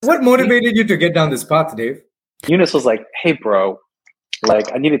What motivated you to get down this path, Dave? Eunice was like, "Hey, bro,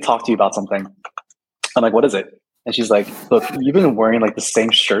 like I need to talk to you about something." I'm like, "What is it?" And she's like, "Look, you've been wearing like the same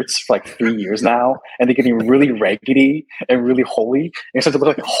shirts for like 3 years now, and they're getting really raggedy and really holy, and you're starting to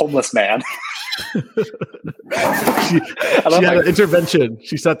look like a homeless man." she had an intervention.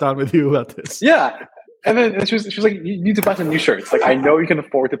 She sat down with you about this. Yeah. And then she was like, "You need to buy some new shirts. Like, I know you can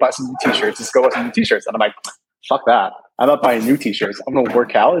afford to buy some new t-shirts. Let's go buy some new t-shirts." And I'm like, "Fuck that. I'm not buying new t-shirts. I'm going to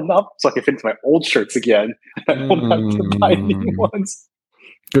work out enough so I can fit into my old shirts again. I don't have to buy new ones."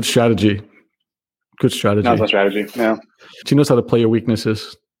 Good strategy. Good strategy. Not my strategy. Yeah. She knows how to play your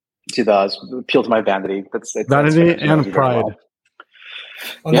weaknesses. She does. Appeal to my vanity. Vanity and pride. Well.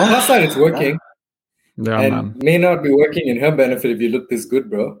 On the plus side, it's working. Yeah, and man. may not be working in her benefit if you look this good,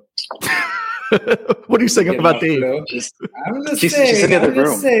 bro. What are you saying about Dave? I'm just She's saying. in the other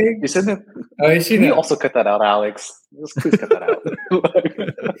room. Saying. You said that. Oh, is she Can you now? also cut that out, Alex? Just please cut that out.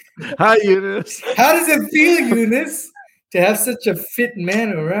 Hi, Eunice. How does it feel, Eunice, to have such a fit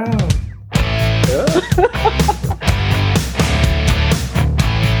man around?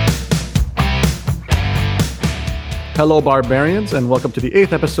 Hello, barbarians, and welcome to the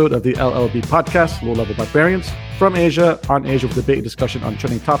 8th episode of the LLB podcast, Low Level Barbarians, from Asia, on Asia, with debate and discussion on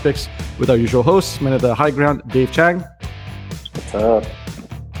trending topics with our usual hosts, men of the high ground, Dave Chang. What's up?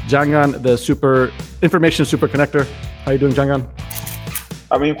 Jangan, the super information super connector. How you doing, Jangan?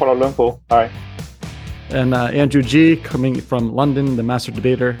 I'm in Kuala Lumpur. Hi. And Andrew G, coming from London, the master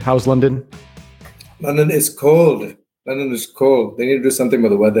debater. How's London? London is cold. London is cold. They need to do something about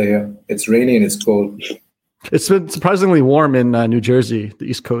the weather here. It's rainy and it's cold. It's been surprisingly warm in New Jersey, the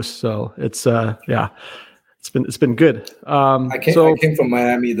East Coast. So it's it's been good. I came from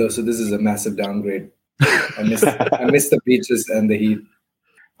Miami though, so this is a massive downgrade. I miss the beaches and the heat.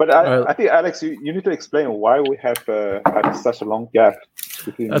 But I think, Alex, you need to explain why we have had such a long gap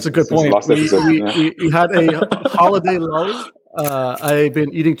between. That's a good point. We had a holiday lull. I've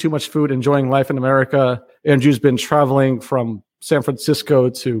been eating too much food, enjoying life in America. Andrew's been traveling from San Francisco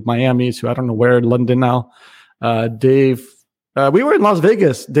to Miami to I don't know where, London now. Dave, we were in Las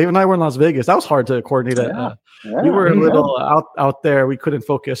Vegas. Dave and I were in Las Vegas. That was hard to coordinate. We were a little out there. We couldn't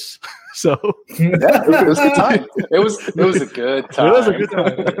focus. So it was a good time. It was a good time. It was a good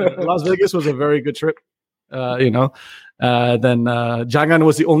time. Las Vegas was a very good trip. Then Jangan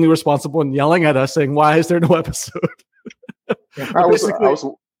was the only responsible in yelling at us, saying, "Why is there no episode?" I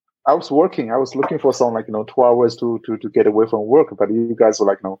was working. I was looking for some 2 hours to get away from work, but you guys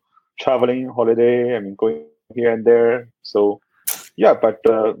were traveling, holiday. I mean, going here and there. So yeah, but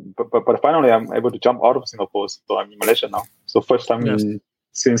finally I'm able to jump out of Singapore. So I'm in Malaysia now. So first time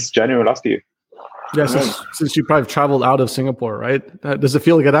since January last year. Yeah, since you probably traveled out of Singapore, right? Does it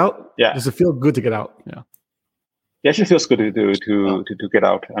feel to get out? Yeah. Does it feel good to get out? Yeah. Yeah, it feels good to get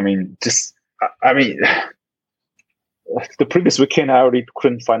out. I mean, the previous weekend, I already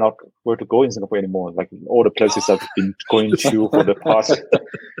couldn't find out where to go in Singapore anymore. Like all the places I've been going to for the past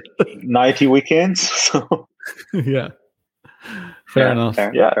 90 weekends. So yeah, fair enough. Fair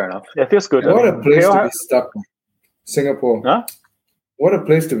enough. Yeah, it feels good. What a place to be stuck, Singapore. Huh? What a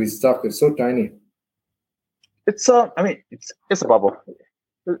place to be stuck. It's so tiny. It's it's a bubble.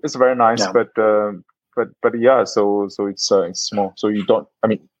 It's very nice, but yeah. So it's small. So you don't. I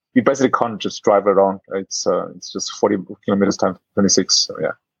mean, you basically can't just drive around. It's just 40 kilometers times 26. So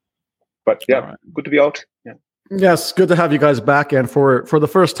yeah. But yeah, right. Good to be out. Yeah. Yes, good to have you guys back. And for the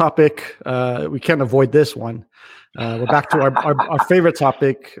first topic, we can't avoid this one. We're back to our favorite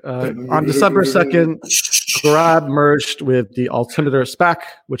topic. On December 2nd, Grab merged with the Altimeter SPAC,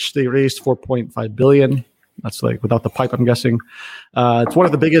 which they raised $4.5 billion. That's without the pipe, I'm guessing. It's one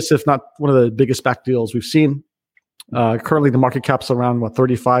of the biggest, if not one of the biggest SPAC deals we've seen. Currently, the market cap's around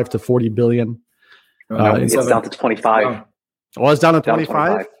 35 to 40 billion. It's down to 25. Well, it's down to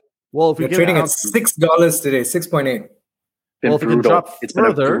 25. Well, if we're trading at $6 today, 6.8. Well, if we can drop it's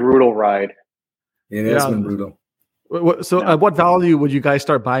further, been a brutal ride. It has been brutal. So, at what value would you guys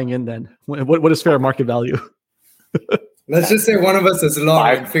start buying in then? What is fair market value? Let's just say one of us is long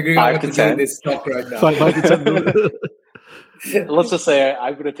and figuring out what to do with this stock right now. 5 to 10. Let's just say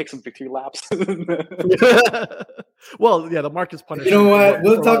I'm going to take some victory laps. Well, yeah, the market's punishing. You know what?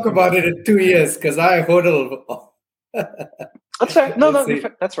 We'll talk about it in 2 years because I hodl. That's fair. No,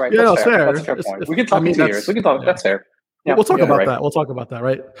 that's right. Yeah, that's fair. fair. That's a fair point. We can talk in 2 years. We can talk. Yeah. That's fair. Yeah, we'll talk about that. We'll talk about that,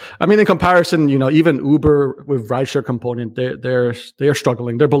 right? I mean, in comparison, even Uber with rideshare component, they're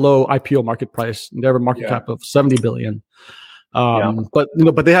struggling. They're below IPO market price. They have a market cap of 70 billion. But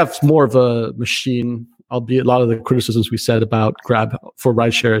they have more of a machine albeit a lot of the criticisms we said about Grab for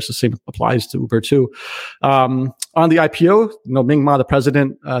rideshares, the same applies to Uber too. On the IPO, Ming Maa, the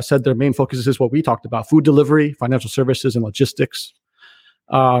president, said their main focus is what we talked about: food delivery, financial services, and logistics.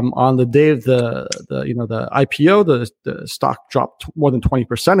 On the day of the IPO, the stock dropped more than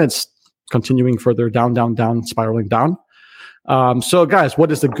 20%. It's continuing further down, spiraling down. So guys,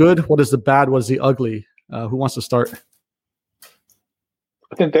 what is the good? What is the bad? What is the ugly? Who wants to start?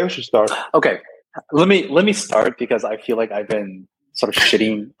 I think David should start. Okay, let me start because I feel like I've been sort of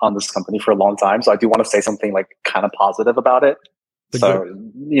shitting on this company for a long time. So I do want to say something like kind of positive about it.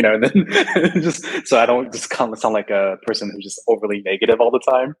 Then just so I don't just kind of sound like a person who's just overly negative all the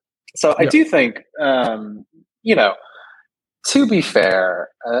time. So I do think, to be fair,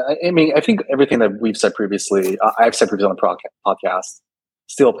 I think everything that we've said previously, I've said previously on the podcast,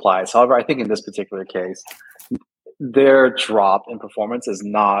 still applies. However, I think in this particular case, their drop in performance is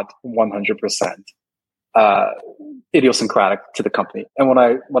not 100% idiosyncratic to the company. And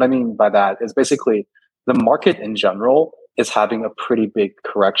what I mean by that is basically the market in general is having a pretty big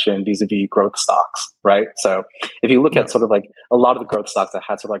correction vis-a-vis growth stocks, right? So if you look at sort of like a lot of the growth stocks that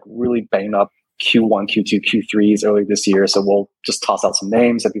had sort of like really banged up Q1, Q2, Q3s early this year, so we'll just toss out some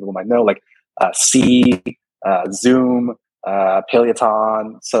names that people might know, like Sea, Zoom,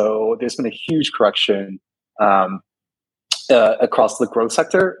 Peloton. So there's been a huge correction across the growth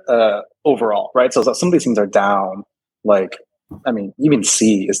sector overall, right? So some of these things are down, like, even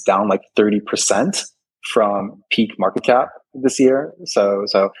Sea is down like 30% from peak market cap this year. So,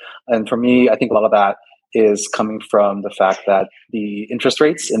 and for me, I think a lot of that is coming from the fact that the interest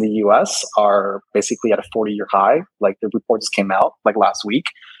rates in the US are basically at a 40-year high. Like the report just came out like last week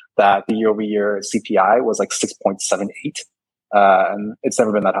that the year-over-year CPI was like 6.78. And it's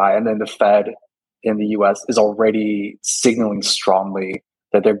never been that high. And then the Fed in the US is already signaling strongly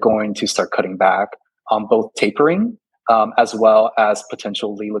that they're going to start cutting back on both tapering as well as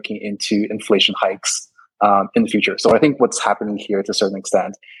potentially looking into inflation hikes in the future. So I think what's happening here to a certain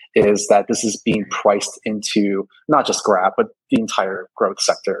extent is that this is being priced into not just Grab, but the entire growth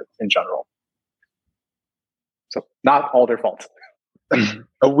sector in general. So not all their fault.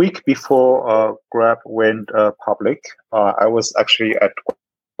 A week before Grab went public, I was actually at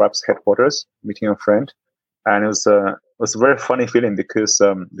Grab's headquarters meeting a friend, and it was a very funny feeling because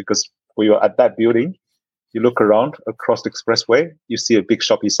when you're at that building, you look around across the expressway, you see a big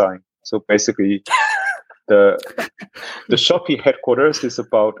Shopee sign. So basically, the Shopee headquarters is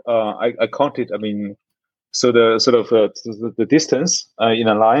about I counted. So the sort of the distance in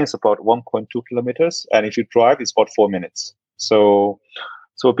a line is about 1.2 kilometers, and if you drive, it's about 4 minutes. So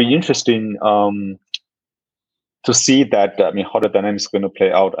it'll be interesting to see that. How the dynamics is going to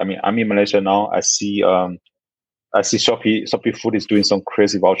play out. I'm in Malaysia now. I see Shopee Food is doing some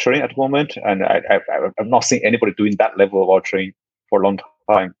crazy vouchering at the moment, and I've not seen anybody doing that level of vouchering for a long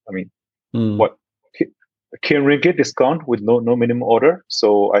time. What? Ringgit discount with no minimum order.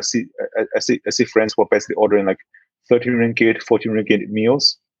 So I see friends who are basically ordering like 13 ringgit, 14 ringgit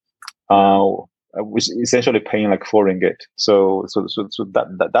meals, which is essentially paying like 4 ringgit. So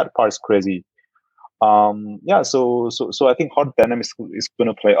that part is crazy. So I think how the dynamics is going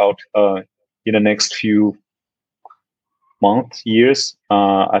to play out in the next few months, years.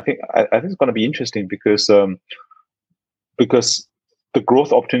 I think it's going to be interesting because the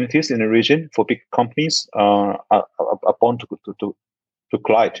growth opportunities in the region for big companies are bound to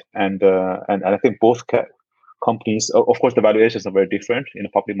collide, and I think both companies, of course, the valuations are very different in the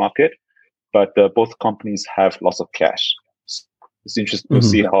public market, but both companies have lots of cash. It's interesting to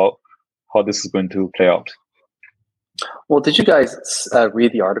see how this is going to play out. Well, did you guys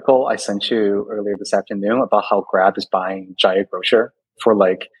read the article I sent you earlier this afternoon about how Grab is buying Jaya Grocer for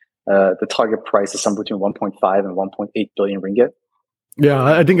like the target price is somewhere between 1.5 and 1.8 billion ringgit? Yeah,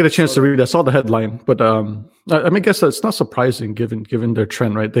 I didn't get a chance to read it. I saw the headline, but I guess it's not surprising given their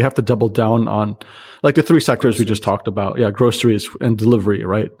trend, right? They have to double down on like the three sectors we just talked about. Yeah, groceries and delivery,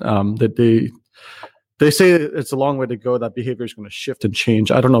 right? That they say it's a long way to go. That behavior is going to shift and change.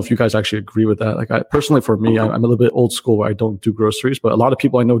 I don't know if you guys actually agree with that. Like personally, for me, I'm a little bit old school where I don't do groceries, but a lot of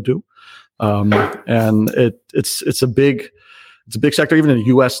people I know do, and it's a big sector. Even in the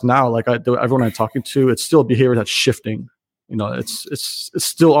U.S. now, like everyone I'm talking to, it's still a behavior that's shifting. It's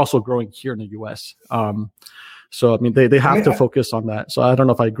still also growing here in the U.S. So they have to focus on that. So I don't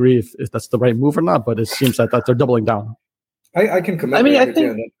know if I agree if that's the right move or not, but it seems that they're doubling down. I can comment. I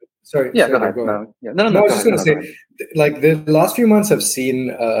think. Sorry. Yeah, go ahead. ahead. No, I was just going to say, like the last few months have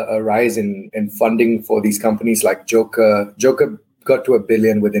seen a rise in funding for these companies like Joker. Joker got to $1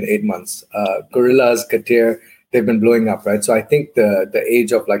 billion within 8 months. Gorillas, Katir they've been blowing up, right? So I think the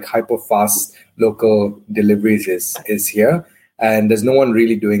age of like hyper fast local deliveries is here, and there's no one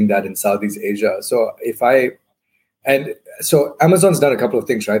really doing that in Southeast Asia. So so Amazon's done a couple of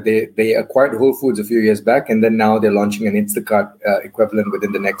things, right? They acquired Whole Foods a few years back, and then now they're launching an Instacart equivalent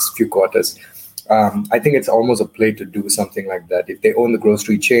within the next few quarters. I think it's almost a play to do something like that. If they own the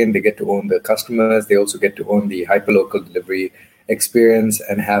grocery chain, they get to own the customers. They also get to own the hyperlocal delivery experience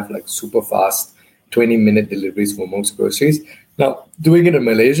and have like super fast 20-minute deliveries for most groceries. Now, doing it in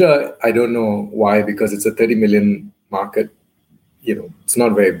Malaysia, I don't know why, because it's a 30 million market. It's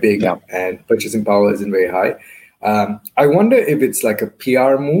not very big, and purchasing power isn't very high. I wonder if it's like a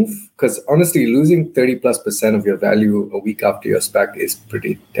PR move, because honestly, losing 30+% of your value a week after your SPAC is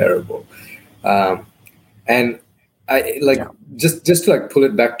pretty terrible. And I just to like pull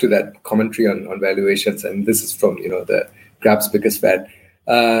it back to that commentary on valuations, and this is from the Grab's biggest fan.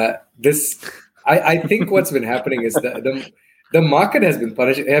 I think what's been happening is the market has been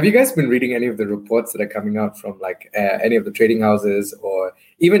punished. Have you guys been reading any of the reports that are coming out from like any of the trading houses, or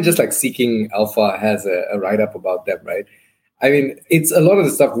even just like Seeking Alpha has a write-up about them, right? I mean, it's a lot of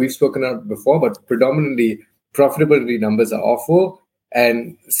the stuff we've spoken about before, but predominantly profitability numbers are awful.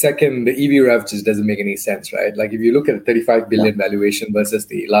 And second, the EV rev just doesn't make any sense, right? Like if you look at a 35 billion valuation versus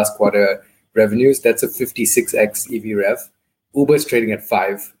the last quarter revenues, that's a 56x EV rev. Uber's trading at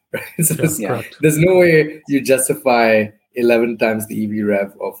 5, right? So there's no way you justify 11 times the EV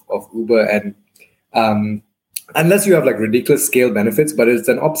rev of Uber, and unless you have like ridiculous scale benefits, but it's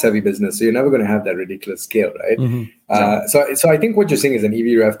an ops heavy business, so you're never going to have that ridiculous scale, right? Mm-hmm. So I think what you're seeing is an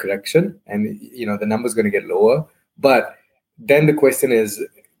EV rev correction, and the number's going to get lower. But then the question is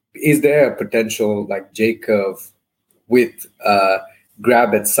there a potential like J curve with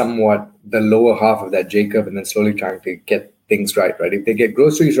Grab at somewhat the lower half of that J curve, and then slowly trying to get things right? If they get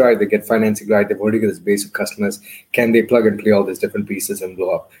groceries right, they get financing right, they've already got this base of customers, can they plug and play all these different pieces and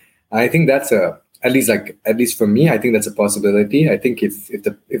blow up? I think that's at least for me, I think that's a possibility. I think if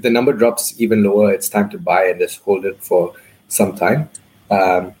the number drops even lower, it's time to buy and just hold it for some time.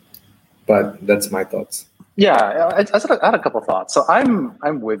 But that's my thoughts. Yeah, I had a couple of thoughts. So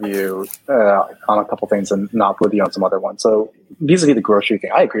I'm with you on a couple of things and not with you on some other ones. So vis-a-vis the grocery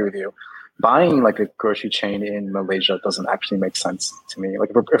thing, I agree with you. Buying like a grocery chain in Malaysia doesn't actually make sense to me.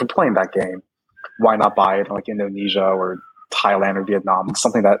 Like if we're playing that game, why not buy it in like Indonesia or Thailand or Vietnam,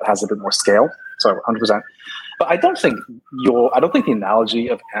 something that has a bit more scale? So 100%. But I don't think the analogy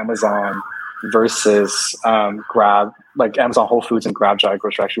of Amazon versus Grab, like Amazon Whole Foods and Grab Jaya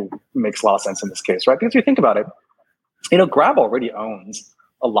Grocery, actually makes a lot of sense in this case, right? Because if you think about it, Grab already owns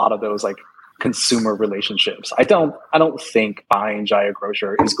a lot of those like consumer relationships. I don't think buying Jaya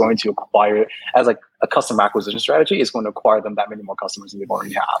Grocer is going to acquire, as like a customer acquisition strategy, is going to acquire them that many more customers than they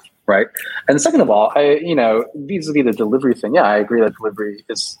already have, right? And second of all, vis-a-vis the delivery thing, I agree that delivery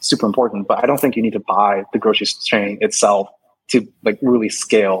is super important, but I don't think you need to buy the grocery chain itself to like really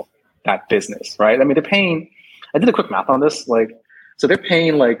scale that business, right? I mean, they're paying, I did a quick math on this, so they're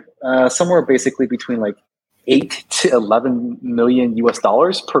paying somewhere basically between 8 to 11 million US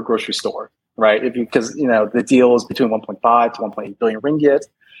dollars per grocery store, right? Because the deal is between 1.5 to 1.8 billion ringgit.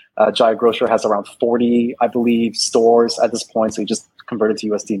 Jaya Grocer has around 40, I believe, stores at this point. So you just convert it to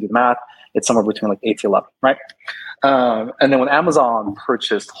USD and do the math. It's somewhere between 8 to 11, right? And then when Amazon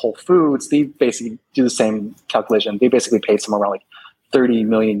purchased Whole Foods, they basically do the same calculation. They basically paid somewhere around 30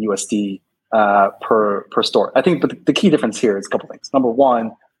 million USD per store. I think, but the key difference here is a couple things. Number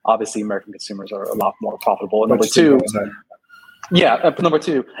one, obviously American consumers are a lot more profitable. And number two, number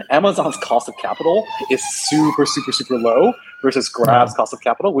two, Amazon's cost of capital is super, super, super low versus Grab's cost of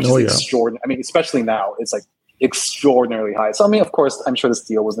capital, which is extraordinary. I mean, especially now, it's extraordinarily high. So I mean, of course, I'm sure this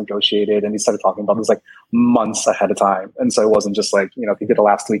deal was negotiated and they started talking about this months ahead of time. And so it wasn't just they did it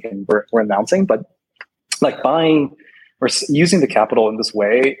last week and we're announcing, but buying or using the capital in this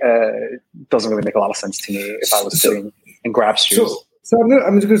way doesn't really make a lot of sense to me if I was sitting in Grab's shoes. So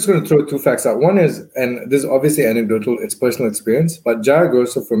I'm just going to throw two facts out. One is, and this is obviously anecdotal, it's personal experience, but Jaya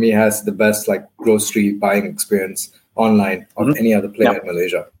Grocer for me has the best grocery buying experience online of any other player in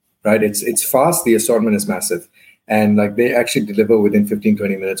Malaysia, right? It's fast, the assortment is massive, and they actually deliver within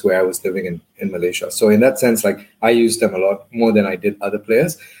 15-20 minutes where I was living in Malaysia. So in that sense, I used them a lot more than I did other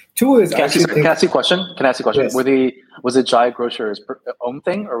players. Two is, Can I ask you a question? Yes. Was it Jaya Grocer's own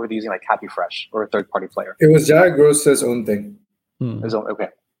thing, or were they using Happy Fresh or a third party player? It was Jaya Grocer's own thing. Okay.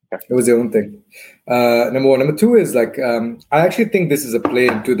 It was their own thing. Number one. Number two is I actually think this is a play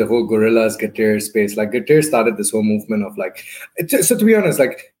into the whole Gorillas Getir space. Getir started this whole movement of so to be honest,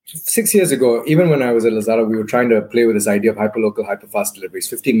 6 years ago, even when I was at Lazada, we were trying to play with this idea of hyperlocal, hyperfast deliveries,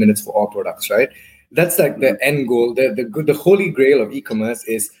 15 minutes for all products, right? That's like the end goal. The holy grail of e-commerce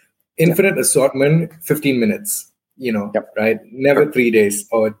is infinite assortment, 15 minutes, right? Never 3 days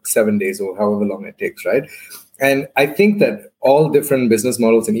or 7 days or however long it takes, right? And I think that all different business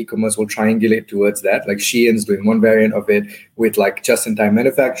models in e-commerce will triangulate towards that. Like Shein's doing one variant of it with like just-in-time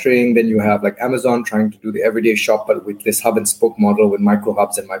manufacturing. Then you have like Amazon trying to do the everyday shop, but with this hub and spoke model with micro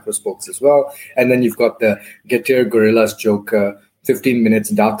hubs and micro spokes as well. And then you've got the Getir, Gorillas, Joker, 15 minutes,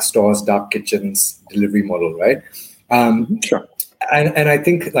 dark stores, dark kitchens delivery model, right? Sure. And I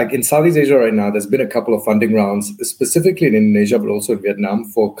think like in Southeast Asia right now, there's been a couple of funding rounds, specifically in Indonesia, but also in Vietnam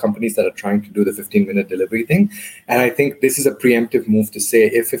for companies that are trying to do the 15-minute delivery thing. And I think this is a preemptive move to say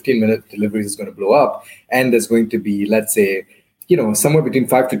if 15-minute delivery is going to blow up and there's going to be, let's say, somewhere between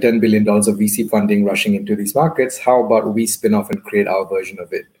 $5 to $10 billion of VC funding rushing into these markets, how about we spin off and create our version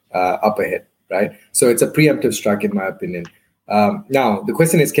of it up ahead, right? So it's a preemptive strike in my opinion. Now, the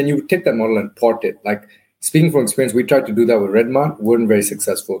question is, can you take that model and port it? Like, speaking from experience, we tried to do that with Redmart, weren't very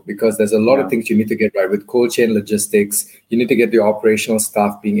successful because there's a lot of things you need to get right with cold chain logistics. You need to get the operational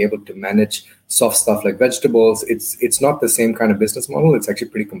staff being able to manage soft stuff like vegetables. It's not the same kind of business model. It's actually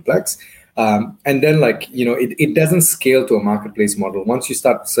pretty complex. And then it doesn't scale to a marketplace model. Once you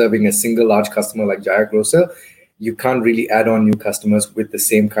start serving a single large customer like Jaya Grocer, you can't really add on new customers with the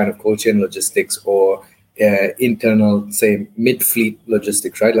same kind of cold chain logistics or internal, say, mid-fleet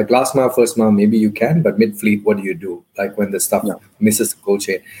logistics, right? Like last mile, first mile, maybe you can, but mid-fleet, what do you do? Like when the stuff misses the cold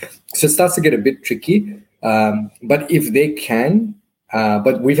chain. So it starts to get a bit tricky. But if they can,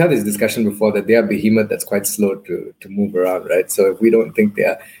 but we've had this discussion before that they are behemoth that's quite slow to move around, right? So if we don't think they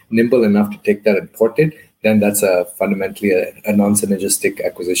are nimble enough to take that and port it, then that's fundamentally a non-synergistic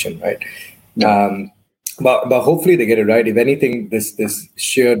acquisition, right? But hopefully they get it right. If anything, this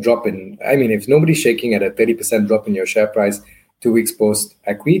sheer drop in, if nobody's shaking at a 30% drop in your share price 2 weeks post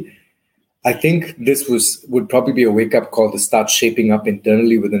acqui, I think this would probably be a wake up call to start shaping up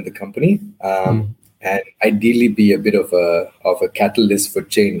internally within the company, and ideally be a bit of a catalyst for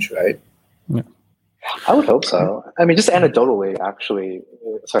change, right? Yeah. I would hope so. Just anecdotally, actually.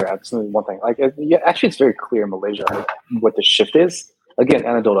 Sorry, just one thing. Actually, it's very clear in Malaysia what the shift is. Again,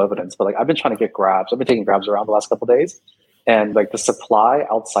 anecdotal evidence, but I've been trying to get Grabs. I've been taking Grabs around the last couple of days, and the supply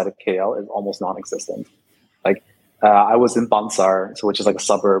outside of KL is almost non-existent. I was in Bansar, which is a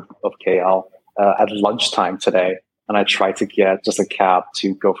suburb of KL, at lunchtime today, and I tried to get just a cab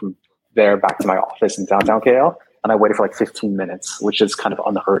to go from there back to my office in downtown KL, and I waited for 15 minutes, which is kind of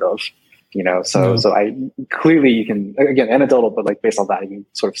unheard of. So I clearly you can, again, anecdotal, but based on that, you can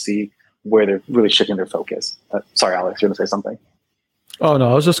sort of see where they're really shifting their focus. Sorry, Alex, you're going to say something. Oh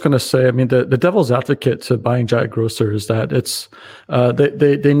no, I was just going to say, the devil's advocate to buying Jaya Grocer is that it's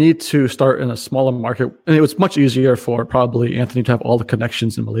they need to start in a smaller market, and it was much easier for probably Anthony to have all the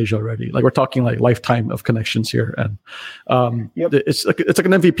connections in Malaysia already. We're talking lifetime of connections here, and it's like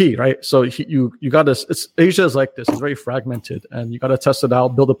an MVP, right? So you got to. Asia is like this; it's very fragmented, and you got to test it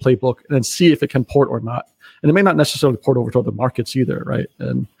out, build a playbook, and then see if it can port or not. And it may not necessarily port over to other markets either, right?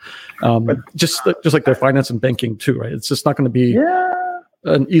 And just like their finance and banking too, right? It's just not going to be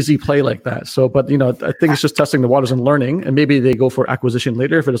an easy play like that. So, but I think it's just testing the waters and learning, and maybe they go for acquisition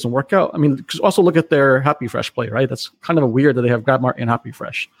later if it doesn't work out. Also look at their Happy Fresh play, right? That's kind of weird that they have GrabMart and Happy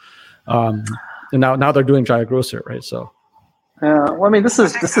Fresh, and now they're doing Jaya Grocer, right? So. This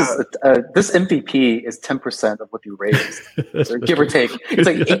MVP is 10% of what you raised, give or take. It's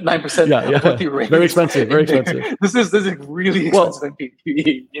 8-9% of what you raised. Very expensive. This is really expensive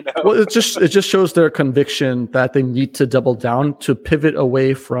MVP. Well, it just shows their conviction that they need to double down to pivot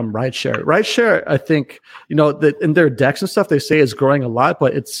away from rideshare. Rideshare, I think, that in their decks and stuff, they say is growing a lot,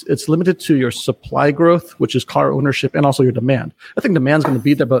 but it's limited to your supply growth, which is car ownership, and also your demand. I think demand's going to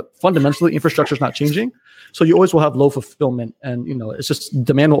be there, but fundamentally, infrastructure is not changing. So you always will have low fulfillment, and it's just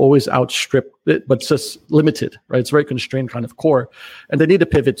demand will always outstrip it, but it's just limited, right? It's very constrained kind of core, and they need to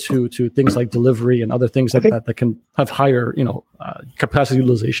pivot to things like delivery and other things like that can have higher capacity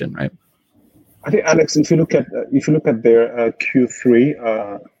utilization, right? I think, Alex, if you look at their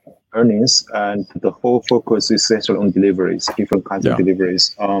Q3 earnings, and the whole focus is essentially on deliveries, different kinds of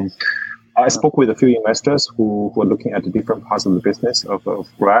deliveries. I spoke with a few investors who were looking at the different parts of the business of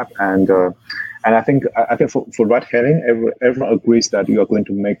Grab, and I think for ride hailing, everyone agrees that you are going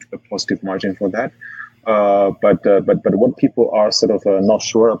to make a positive margin for that. But what people are sort of not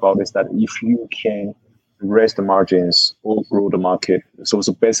sure about is that if you can raise the margins or grow the market, so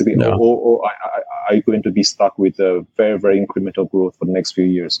basically, or are you going to be stuck with a very, very incremental growth for the next few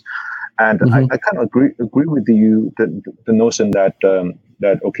years? And I kind of agree with you the notion that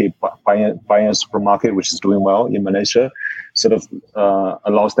that okay, buying a supermarket which is doing well in Malaysia, sort of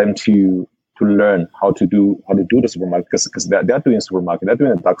allows them to learn how to do the supermarket, because they're doing supermarket, they're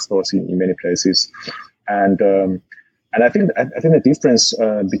doing dark stores in many places, and I think the difference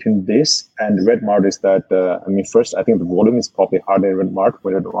between this and Red Mart is that first, I think the volume is probably higher than Red Mart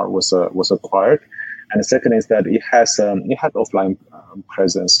when Red Mart was acquired, and the second is that it had offline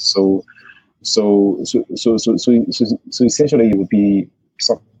presence. So essentially, it would be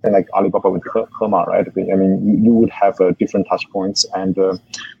something like Alibaba with Hema, right? I mean, you would have different touch points, and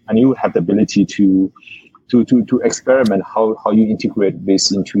you would have the ability to experiment how you integrate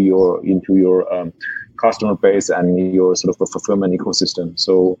this into your customer base and your sort of a fulfillment ecosystem.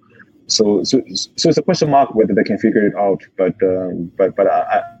 So it's a question mark whether they can figure it out, but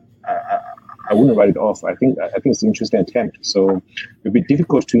I wouldn't write it off. I think it's an interesting attempt. So it'll be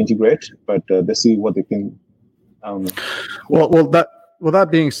difficult to integrate, but let's see what they can. Well,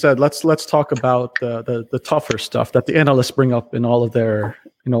 that being said, let's talk about the tougher stuff that the analysts bring up in all of their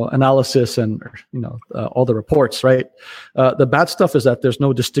analysis and all the reports. Right, the bad stuff is that there's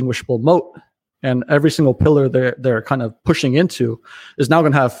no distinguishable moat. And every single pillar they're kind of pushing into is now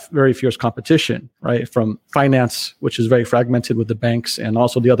going to have very fierce competition, right? From finance, which is very fragmented with the banks and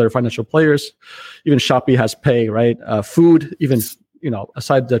also the other financial players. Even Shopee has Pay, right? Food, even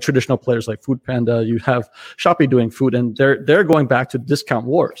aside the traditional players like Foodpanda, you have Shopee doing food, and they're going back to discount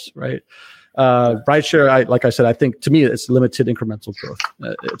wars, right? Rideshare, like I said, I think to me it's limited incremental growth.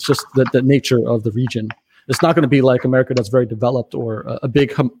 It's just the nature of the region. It's not going to be like America that's very developed, or a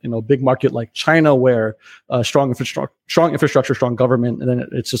big market like China where strong infrastructure, strong government, and then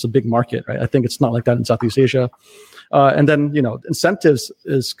it's just a big market, right? I think it's not like that in Southeast Asia. And then incentives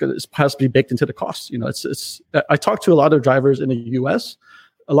has to be baked into the cost. I talked to a lot of drivers in the U.S.,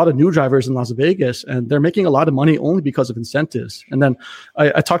 a lot of new drivers in Las Vegas, and they're making a lot of money only because of incentives. And then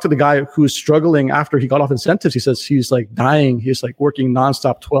I talked to the guy who's struggling after he got off incentives. He says he's like dying. He's like working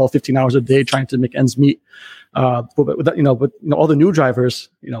nonstop, 12, 15 hours a day trying to make ends meet. But all the new drivers,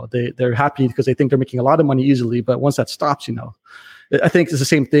 they're happy because they think they're making a lot of money easily. But once that stops, I think it's the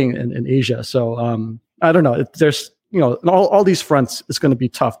same thing in Asia. So I don't know. There's, in all these fronts, it's going to be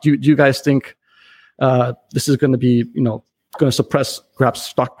tough. Do you guys think this is going to be, going to suppress Grab's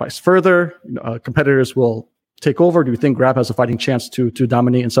stock price further? Competitors will take over. Do you think Grab has a fighting chance to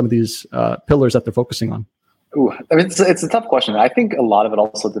dominate in some of these pillars that they're focusing on? Ooh, I mean, it's a tough question. I think a lot of it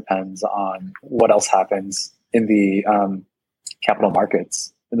also depends on what else happens in the capital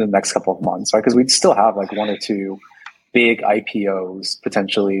markets in the next couple of months, right? Because we'd still have like one or two big IPOs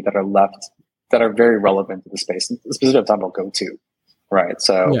potentially that are left that are very relevant to the space. And specifically, I'm talking about GoTo, right?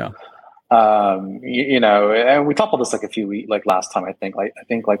 So. Yeah. And we talked about this like a few weeks, like last time. I think my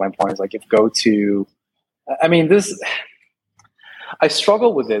point is like if GoTo, I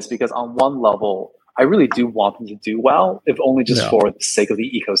struggle with this because on one level, I really do want them to do well, if only just for the sake of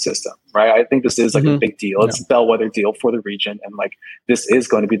the ecosystem, right? I think this is like a big deal. It's a bellwether deal for the region, and like this is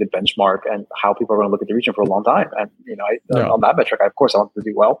going to be the benchmark and how people are going to look at the region for a long time. And on that metric, of course, I want them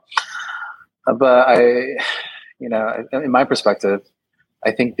to do well. But in my perspective,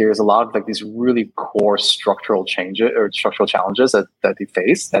 I think there's a lot of like these really core structural changes or structural challenges that they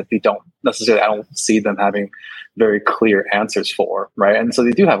face that they don't necessarily, I don't see them having very clear answers for, right? And so they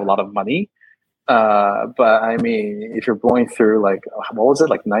do have a lot of money. But I mean, if you're going through like, what was it?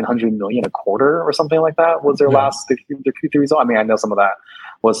 Like 900 million a quarter or something like that was their last, their Q3 result. I mean, I know some of that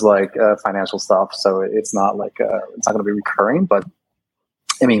was like financial stuff. So it's not like, it's not going to be recurring, but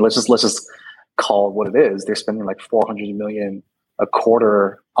I mean, let's just call it what it is. They're spending like 400 million a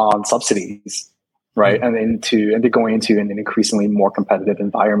quarter on subsidies, right? And they're going into an increasingly more competitive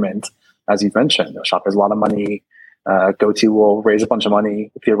environment, as you've mentioned. Shopee has a lot of money. GoTo will raise a bunch of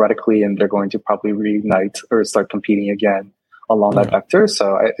money theoretically, and they're going to probably reunite or start competing again along that vector.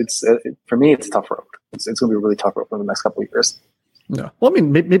 So for me, it's a tough road. It's going to be a really tough road for the next couple of years. Yeah. Well, I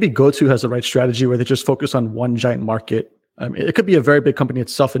mean, maybe GoTo has the right strategy where they just focus on one giant market. I mean, it could be a very big company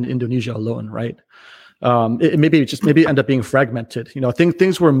itself in Indonesia alone, right? It maybe end up being fragmented.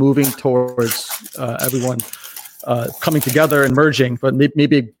 Things were moving towards everyone coming together and merging, but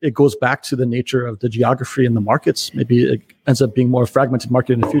maybe it goes back to the nature of the geography and the markets. Maybe it ends up being more fragmented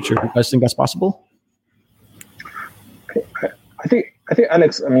market in the future. Do you guys think that's possible? I think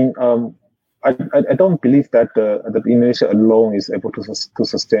Alex. I mean, I don't believe that Indonesia alone is able to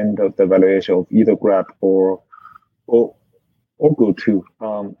sustain the valuation of either Grab or or good too.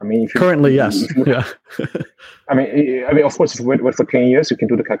 I mean, if you, Currently, yes. if you, Yeah. I mean, of course, if you wait for 10 years, you can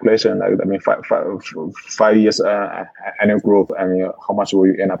do the calculation. Like, I mean, 5 years annual growth. I mean, how much will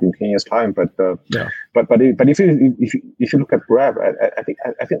you end up in 10 years time? But if you look at Grab, I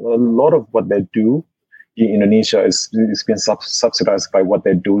think a lot of what they do in Indonesia is being subsidized by what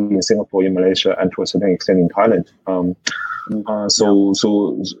they do in Singapore, in Malaysia, and to a certain extent in Thailand. So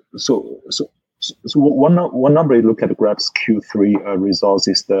one number you look at Grab's Q3 results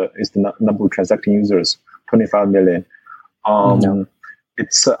is the number of transacting users, 25 million.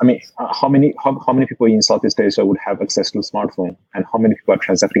 It's I mean, how many people in Southeast Asia would have access to a smartphone, and how many people are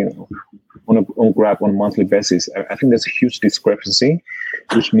transacting on Grab on a monthly basis? I think there's a huge discrepancy,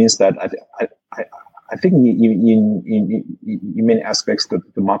 which means that I think in many aspects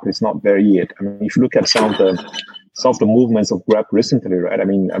the market is not there yet. I mean, if you look at some of the movements of Grab recently, right? I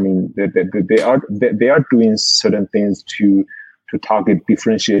mean, they are doing certain things to target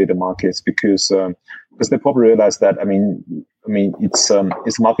differentiated markets because they probably realize that I mean it's a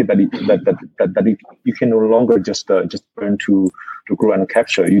market that you can no longer just burn to grow and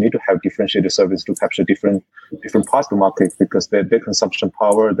capture. You need to have differentiated service to capture different parts of the market because their consumption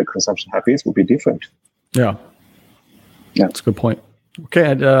power, their consumption habits will be different. Yeah, that's a good point.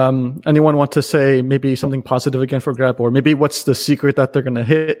 Okay, and anyone want to say maybe something positive again for Grab, or maybe what's the secret that they're going to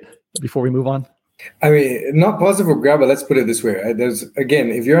hit before we move on? I mean, not positive for Grab, but let's put it this way. Right?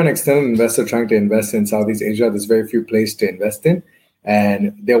 If you're an external investor trying to invest in Southeast Asia, there's very few places to invest in,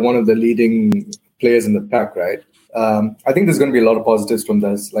 and they're one of the leading players in the pack, right? I think there's going to be a lot of positives from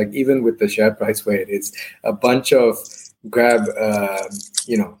this. Like even with the share price where it is, a bunch of Grab,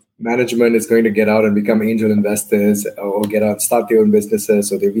 management is going to get out and become angel investors or get out and start their own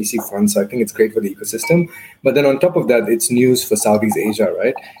businesses or their VC funds. So I think it's great for the ecosystem. But then on top of that, it's news for Southeast Asia,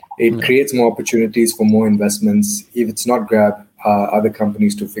 right? It creates more opportunities for more investments. If it's not Grab, other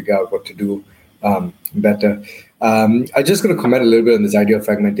companies to figure out what to do better. I'm just going to comment a little bit on this idea of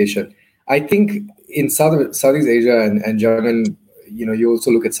fragmentation. I think in Southeast Asia and German, you also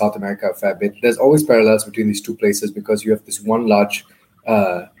look at South America a fair bit. There's always parallels between these two places because you have this one large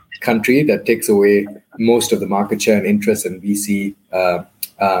country that takes away most of the market share and interest in VC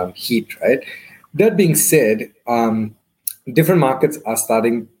heat, right? That being said, different markets are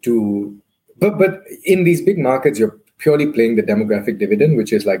starting to, but in these big markets, you're purely playing the demographic dividend,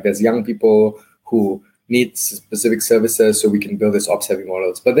 which is like there's young people who need specific services, so we can build these ops-heavy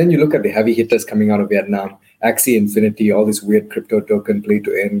models. But then you look at the heavy hitters coming out of Vietnam, Axie Infinity, all these weird crypto token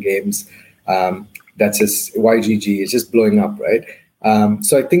play-to-earn games. That's just YGG. It's just blowing up, right?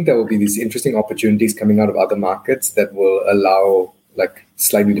 So I think there will be these interesting opportunities coming out of other markets that will allow like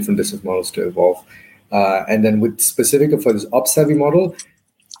slightly different business models to evolve. And then with specific for this ops-heavy model,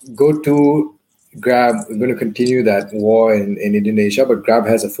 GoTo, Grab, we're going to continue that war in Indonesia, but Grab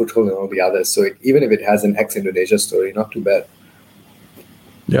has a foothold in all the others. So even if it has an ex-Indonesia story, not too bad.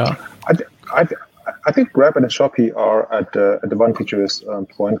 Yeah. I think Grab and Shopee are at advantageous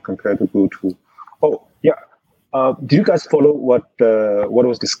point compared to GoTo. Oh, yeah. Do you guys follow what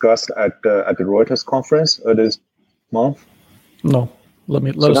was discussed at the Reuters conference this month? No. Let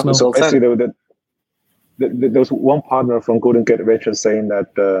us know. So basically, there was one partner from Golden Gate Ventures saying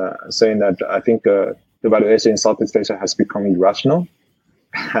that I think the valuation in Southeast Asia has become irrational,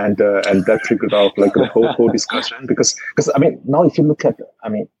 and that triggered off like a whole discussion because I mean now if you look at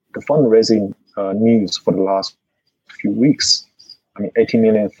the fundraising news for the last few weeks, 80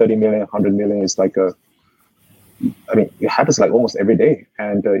 million, 30 million, 100 million is like it happens like almost every day.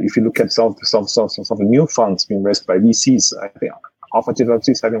 And if you look at some of the new funds being raised by VCs, I think Alpha GWC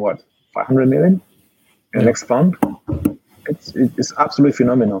is having 500 million in the next fund. It's absolutely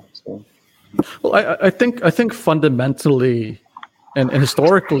phenomenal. So. Well, I think fundamentally and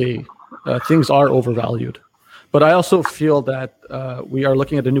historically things are overvalued, but I also feel that we are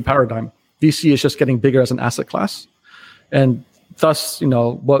looking at a new paradigm. VC is just getting bigger as an asset class, and thus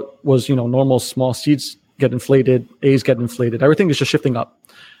what was normal small seeds get inflated, A's get inflated. Everything is just shifting up.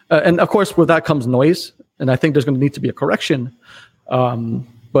 And of course, with that comes noise. And I think there's going to need to be a correction.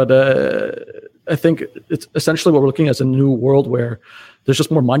 But I think it's essentially what we're looking at as a new world where there's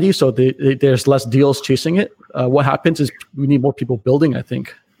just more money. So there's less deals chasing it. What happens is we need more people building, I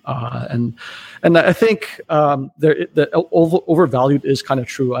think. And I think the overvalued is kind of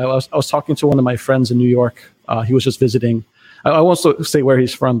true. I was talking to one of my friends in New York. He was just visiting. I won't say where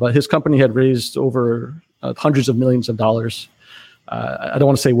he's from, but his company had raised over hundreds of millions of dollars. I don't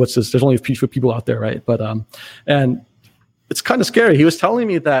want to say what's this. There's only a few people out there, right? But and it's kind of scary. He was telling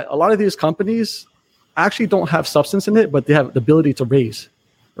me that a lot of these companies actually don't have substance in it, but they have the ability to raise,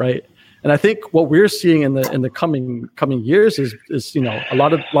 right? And I think what we're seeing in the coming years is a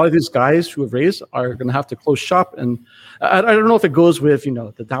lot of these guys who have raised are going to have to close shop. And I don't know if it goes with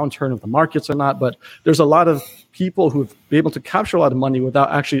the downturn of the markets or not, but there's a lot of people who've been able to capture a lot of money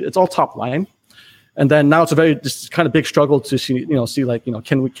without actually, it's all top line. And then now it's a very just kind of big struggle to see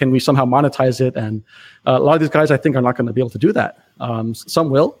can we somehow monetize it? And a lot of these guys I think are not going to be able to do that. Some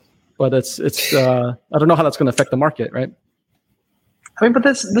will, but it's I don't know how that's going to affect the market, right? I mean, but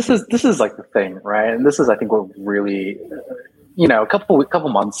this is like the thing, right? And this is, I think, what really, a couple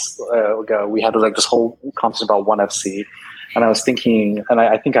months ago, we had like this whole conversation about ONE FC, and I was thinking, and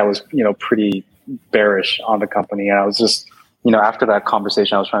I think I was, pretty bearish on the company, and I was just, after that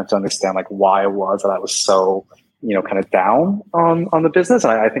conversation, I was trying to understand like why it was that I was so, kind of down on the business,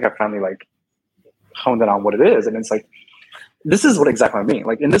 and I think I finally like honed in on what it is, and it's like, this is what exactly I mean.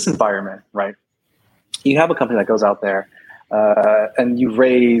 Like in this environment, right? You have a company that goes out there. And you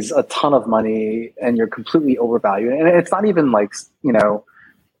raise a ton of money and you're completely overvalued. And it's not even like,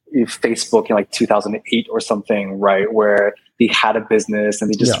 Facebook in like 2008 or something, right? Where they had a business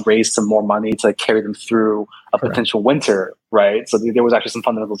and they just raised some more money to like carry them through a potential winter, right? So there was actually some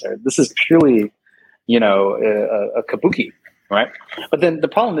fundamentals there. This is purely, a kabuki, right? But then the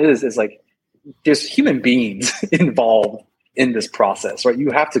problem is like, there's human beings involved in this process, right?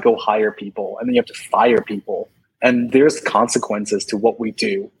 You have to go hire people and then you have to fire people. And there's consequences to what we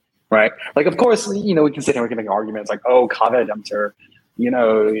do, right? Like, of course, we can sit here and we can make arguments like, oh, caveat emptor,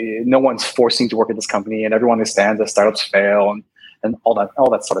 no one's forcing to work at this company and everyone understands that startups fail and all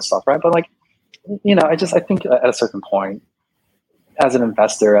that sort of stuff, right? But like, I think at a certain point, as an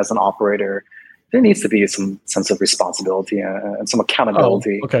investor, as an operator, there needs to be some sense of responsibility and some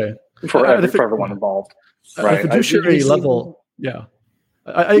accountability for everyone involved, right? At a fiduciary level, yeah.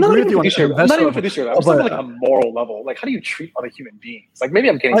 I agree with you on that. Not even fiduciary. I'm saying like a moral level. Like, how do you treat other human beings? Like, maybe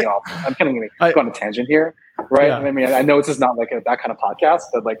I'm getting off. I'm kind of going to go on a tangent here, right? Yeah. I mean, I know this is not like that kind of podcast,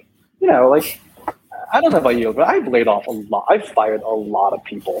 but like, like I don't know about you, but I've laid off a lot. I've fired a lot of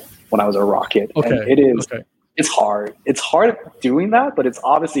people when I was a Rocket, and it is. Okay. It's hard. It's hard doing that, but it's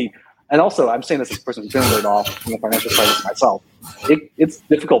obviously. And also, I'm saying this as a person who's been laid off from the financial crisis myself. It's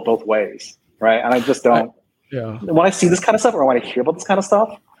difficult both ways, right? And I just don't. When I see this kind of stuff, or when I hear about this kind of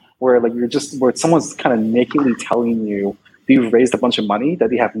stuff, where like where someone's kind of nakedly telling you that you've raised a bunch of money that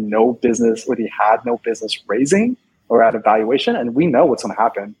they have no business, or they had no business raising, or at a valuation, and we know what's going to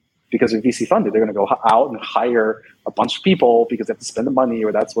happen because they're VC funded. They're going to go out and hire a bunch of people because they have to spend the money,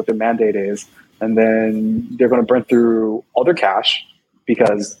 or that's what their mandate is, and then they're going to burn through all their cash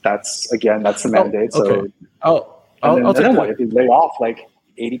because that's the mandate. So, I'll take if you lay off like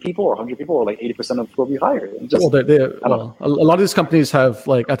 80 people or 100 people or like 80% of who we hired. Just, a lot of these companies have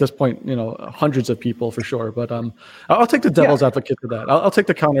like at this point, hundreds of people for sure. But I'll take the devil's advocate to that. I'll take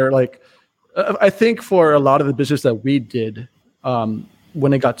the counter. Like I think for a lot of the business that we did,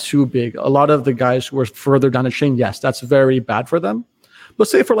 when it got too big, a lot of the guys who were further down the chain, yes, that's very bad for them. But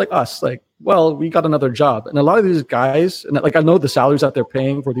say for like us, like, well, we got another job. And a lot of these guys, and like I know the salaries that they're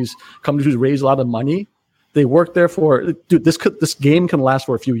paying for these companies who raise a lot of money. They work there for, dude, this game can last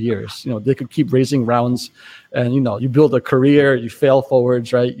for a few years. They could keep raising rounds and, you build a career, you fail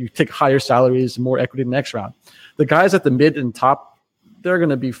forwards, right? You take higher salaries, more equity in the next round. The guys at the mid and top, they're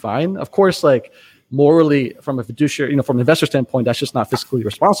going to be fine. Of course, like morally from a fiduciary, from an investor standpoint, that's just not fiscally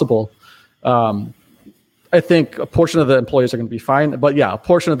responsible. I think a portion of the employees are going to be fine, but yeah, a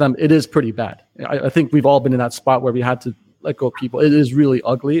portion of them, it is pretty bad. I think we've all been in that spot where we had to let go of people. It is really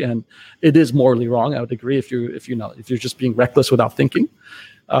ugly and it is morally wrong. I would agree if you're just being reckless without thinking.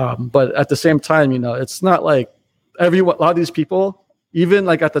 But at the same time, it's not like a lot of these people, even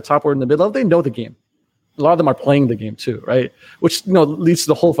like at the top or in the middle, they know the game. A lot of them are playing the game too, right? Which leads to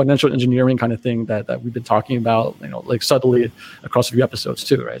the whole financial engineering kind of thing that we've been talking about, like subtly across a few episodes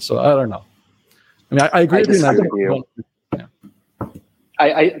too, right? So I don't know. I mean, I agree with you.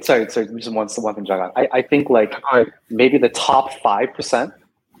 Sorry, just one thing, John. I think like maybe the top 5%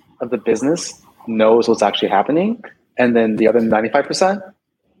 of the business knows what's actually happening, and then the other 95%,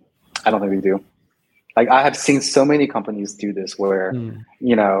 I don't think they do. Like I have seen so many companies do this where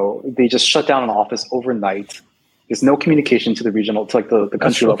they just shut down an office overnight. There's no communication to the regional, to like the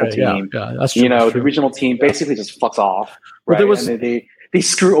country level team. Yeah, that's true. The regional team basically just fucks off, right? And they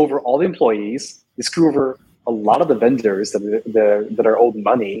screw over all the employees. They screw over a lot of the vendors that are owed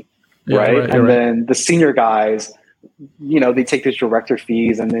money, right? And then the senior guys, they take their director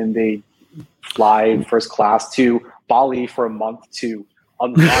fees and then they fly first class to Bali for a month to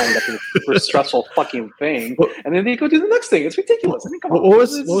unwind after the super stressful fucking thing, and then they go do the next thing. It's ridiculous. I mean, come on. What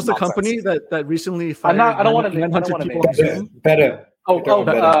was the company that recently fired? I don't want to name. Better.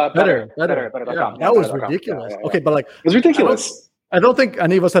 Better. Yeah, that was ridiculous. Okay, but like it was ridiculous. I don't think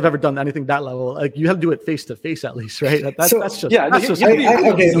any of us have ever done anything that level. Like you have to do it face to face at least, right? That's just okay. So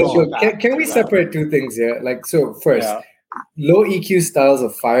can we separate two things here? Like, so first, low EQ styles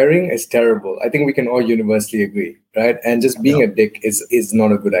of firing is terrible. I think we can all universally agree, right? And just being a dick is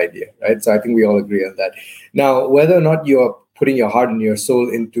not a good idea, right? So I think we all agree on that. Now, whether or not you're putting your heart and your soul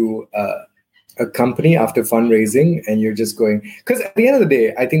into a company after fundraising and you're just going, because at the end of the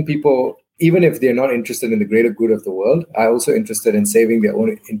day, I think people, even if they're not interested in the greater good of the world, are also interested in saving their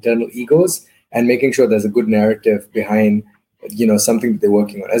own internal egos and making sure there's a good narrative behind, something that they're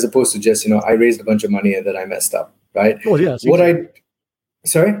working on, as opposed to just, I raised a bunch of money and then I messed up, right? Well, yeah.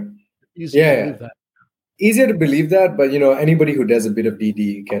 Easier to believe that, but anybody who does a bit of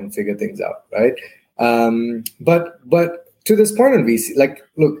DD can figure things out, right? But to this point on VC, like,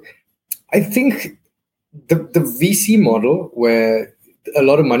 look, I think the VC model where a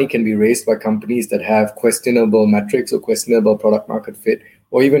lot of money can be raised by companies that have questionable metrics or questionable product market fit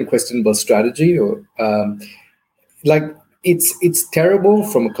or even questionable strategy or it's terrible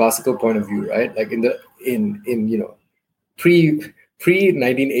from a classical point of view, right? Like in pre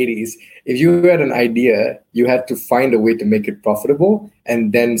 1980s, if you had an idea, you had to find a way to make it profitable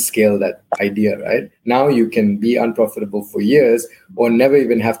and then scale that idea, right? Now you can be unprofitable for years or never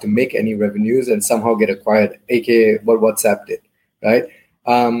even have to make any revenues and somehow get acquired, aka what WhatsApp did, right?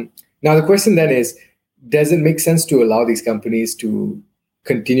 Now the question then is, does it make sense to allow these companies to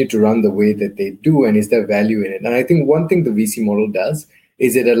continue to run the way that they do, and is there value in it? And I think one thing the VC model does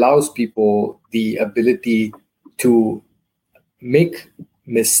is it allows people the ability to make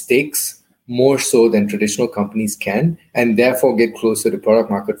mistakes more so than traditional companies can, and therefore get closer to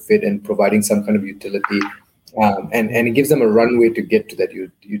product market fit and providing some kind of utility, and it gives them a runway to get to that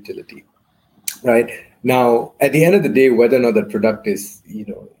utility, right? Now, at the end of the day, whether or not the product is,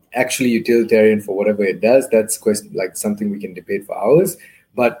 actually utilitarian for whatever it does, that's something we can debate for hours.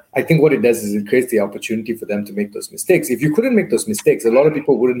 But I think what it does is it creates the opportunity for them to make those mistakes. If you couldn't make those mistakes, a lot of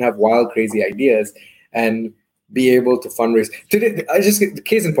people wouldn't have wild, crazy ideas and be able to fundraise. Today, I just get the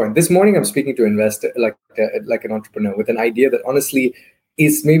case in point. This morning, I'm speaking to an investor, like an entrepreneur, with an idea that honestly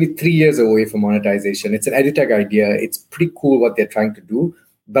is maybe 3 years away from monetization. It's an edutech idea. It's pretty cool what they're trying to do,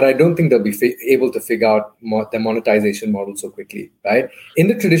 but I don't think they'll be able to figure out the monetization model so quickly, right? In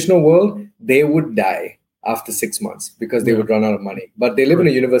the traditional world, they would die after 6 months because they would run out of money. But they live in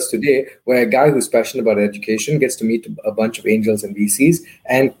a universe today where a guy who's passionate about education gets to meet a bunch of angels and VCs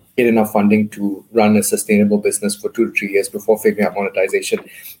and get enough funding to run a sustainable business for 2 to 3 years before figuring out monetization.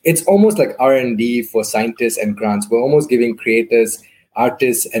 It's almost like R&D for scientists and grants. We're almost giving creators,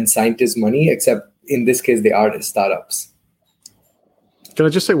 artists, and scientists money, except in this case, they are startups. Can I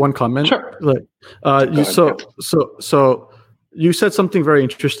just say one comment? Sure. So you said something very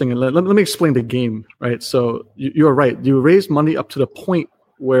interesting, and let me explain the game, right? So you're right. You raise money up to the point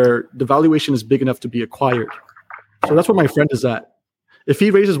where the valuation is big enough to be acquired. So that's where my friend is at. If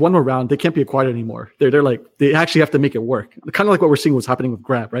he raises one more round, they can't be acquired anymore. They're like, they actually have to make it work. Kind of like what we're seeing what's happening with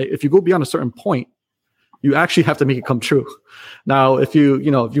Grab, right? If you go beyond a certain point, you actually have to make it come true. Now, if you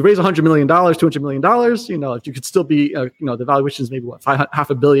raise $100 million, $200 million, if you could still be, the valuation is maybe half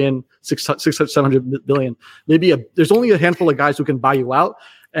a billion, 700 billion. Maybe there's only a handful of guys who can buy you out.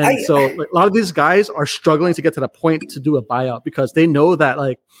 And a lot of these guys are struggling to get to the point to do a buyout because they know that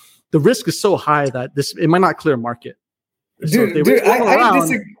the risk is so high that it might not clear market. I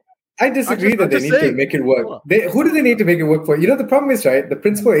disagree that they need to make it work. Who do they need to make it work for? The problem is, right, the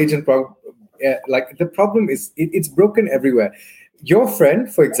principal agent problem. The problem is it's broken everywhere. Your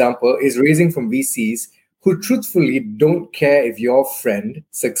friend, for example, is raising from VCs who truthfully don't care if your friend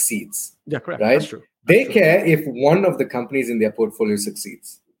succeeds. Yeah, correct. Right? That's true. They care if one of the companies in their portfolio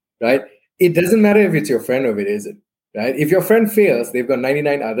succeeds. Right? It doesn't matter if it's your friend or if it isn't. Right? If your friend fails, they've got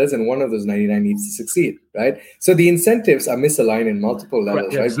 99 others, and one of those 99 needs to succeed. Right? So the incentives are misaligned in multiple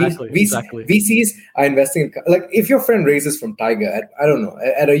levels. Right? Exactly. VCs are investing in, if your friend raises from Tiger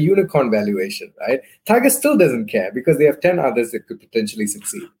at a unicorn valuation, right? Tiger still doesn't care because they have 10 others that could potentially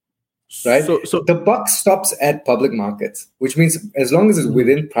succeed. Right? So the buck stops at public markets, which means as long as it's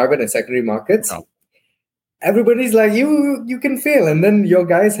within private and secondary markets, everybody's like, you can fail, and then your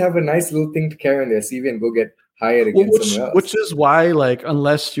guys have a nice little thing to carry on their CV and go get hired against somewhere else. Which is why,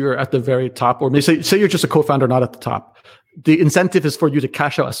 unless you're at the very top, or maybe say you're just a co-founder, not at the top, the incentive is for you to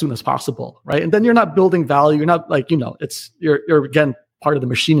cash out as soon as possible, right? And then you're not building value. You're not you're again part of the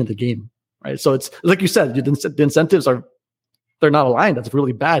machine in the game, right? So it's like you said, the incentives they're not aligned. That's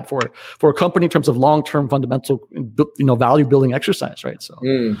really bad for a company in terms of long-term fundamental, value building exercise, right? So,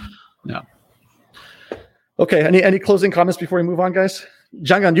 yeah. Okay. Any closing comments before we move on, guys?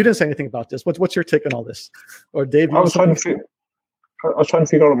 Jangan, you didn't say anything about this. What's your take on all this? Or Dave? I was trying to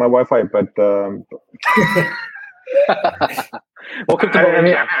figure out my Wi-Fi, but welcome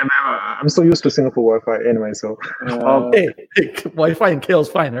to I'm so used to Singapore Wi-Fi anyway. So hey, Wi-Fi in KL is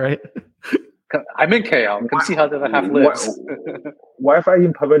fine, all right? I'm in KL. Come see how the half lives. Wi-Fi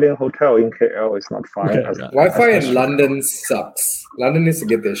in Pavilion Hotel in KL is not fine. Okay, Wi-Fi in London sucks. London needs to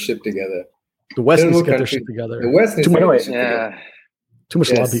get their shit together. The West needs to get their shit together. The West needs to get their shit together. Too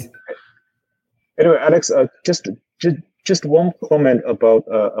much lobby. Anyway, Alex, just one comment about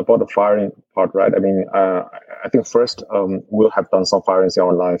the firing part, right? I mean, I think first we'll have done some firings in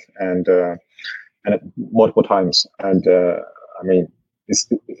our life and multiple times, and I mean,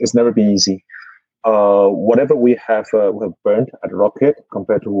 it's never been easy. Whatever we have burned at Rocket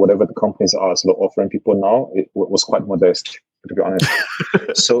compared to whatever the companies are sort of offering people now, it was quite modest, to be honest.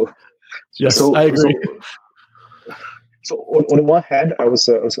 So I agree. So on the one hand, I was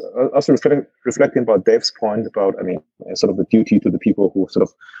also reflecting about Dave's point about, I mean, sort of the duty to the people who sort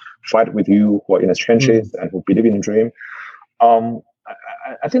of fight with you, who are in the trenches and who believe in the dream.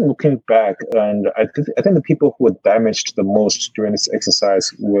 I think looking back, and I think the people who were damaged the most during this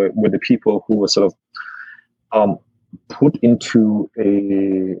exercise were the people who were sort of put into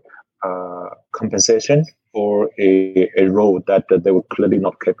a compensation for a role that they were clearly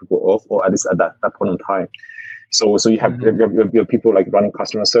not capable of, or at least at that point in time. So you have people like running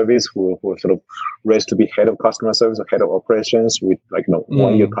customer service who are sort of raised to be head of customer service or head of operations with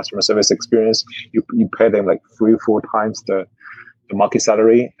 1 year customer service experience. You pay them like 3 or 4 times the market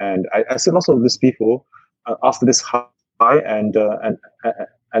salary, and I see lots of these people after this high and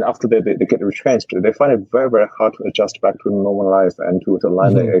after they get retrenched, they find it very, very hard to adjust back to normal life and to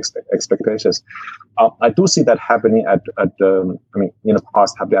align their expectations. I do see that happening in the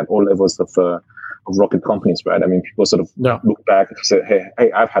past, happening at all levels of Rocket companies, right? I mean, people sort of look back and say, hey,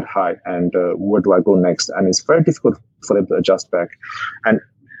 I've had high, and where do I go next? And it's very difficult for them to adjust back. And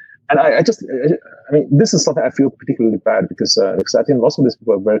I mean, this is something I feel particularly bad because I think lots of these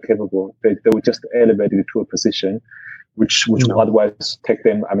people are very capable. They were just elevated to a position which would otherwise take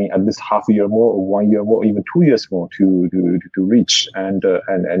them, I mean, at least half a year more, or 1 year more, or even 2 years more to reach. And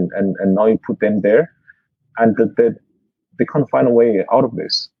now you put them there, and they can't find a way out of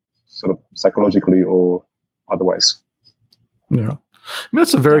this, sort of psychologically or otherwise. Yeah, I mean,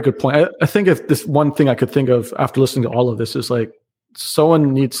 that's a very good point. I think if this one thing I could think of after listening to all of this is like,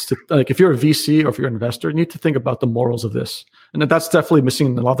 someone needs to, like, if you're a VC or if you're an investor, you need to think about the morals of this. And that's definitely missing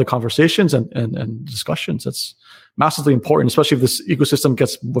in a lot of the conversations and discussions. That's massively important, especially if this ecosystem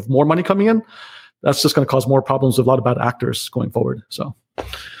gets with more money coming in. That's just going to cause more problems with a lot of bad actors going forward. So,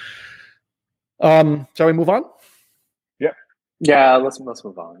 shall we move on? Yeah, let's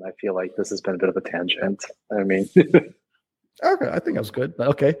move on. I feel like this has been a bit of a tangent. I mean, okay, I think that was good. But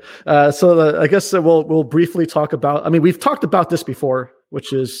okay, so I guess we'll briefly talk about. I mean, we've talked about this before,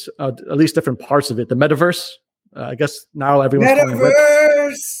 which is at least different parts of it. The metaverse. I guess now everyone's calling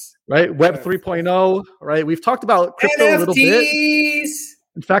Metaverse, right? Web 3.0, right? We've talked about crypto NFTs. A little bit.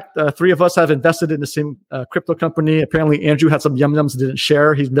 In fact, 3 of us have invested in the same crypto company. Apparently, Andrew had some yum-yums that didn't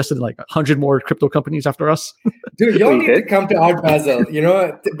share. He's invested in like 100 more crypto companies after us. Dude, y'all need to come to Art Basel. You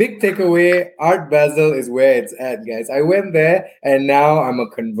know, big takeaway, Art Basel is where it's at, guys. I went there, and now I'm a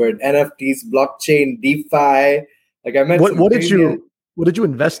convert. NFTs, blockchain, DeFi. Like I met. What did you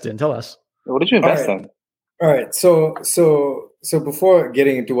invest in? Tell us. What did you invest in? All right. So before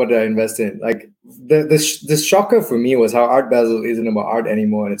getting into what I invest in, like the shocker for me was how Art Basel isn't about art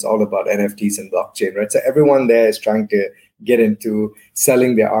anymore, and it's all about NFTs and blockchain, right? So everyone there is trying to get into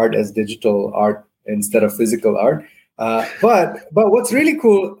selling their art as digital art instead of physical art. But what's really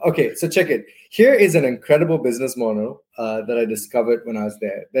cool, okay, so check it. Here is an incredible business model that I discovered when I was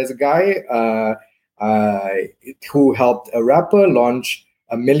there. There's a guy who helped a rapper launch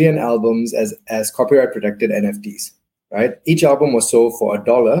 1 million albums as copyright protected NFTs, right? Each album was sold for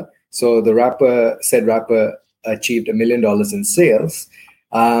 $1. So the said rapper achieved $1 million in sales.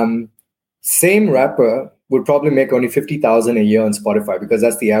 Same rapper would probably make only $50,000 a year on Spotify because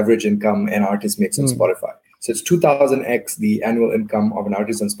that's the average income an artist makes on Spotify. So it's 2,000x the annual income of an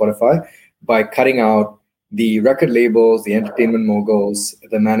artist on Spotify by cutting out the record labels, the entertainment moguls,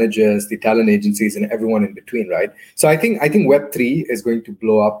 the managers, the talent agencies, and everyone in between, right? So I think Web3 is going to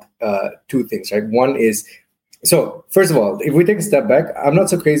blow up 2 things, right? One is, so first of all, if we take a step back, I'm not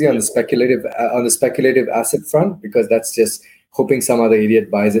so crazy on the speculative asset front because that's just hoping some other idiot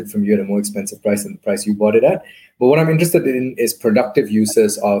buys it from you at a more expensive price than the price you bought it at. But what I'm interested in is productive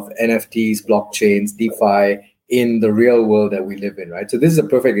uses of NFTs, blockchains, DeFi in the real world that we live in, right? So this is a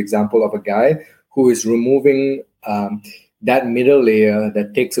perfect example of a guy who is removing that middle layer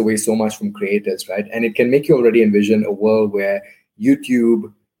that takes away so much from creators, right? And it can make you already envision a world where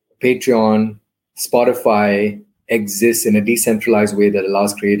YouTube, Patreon, Spotify exists in a decentralized way that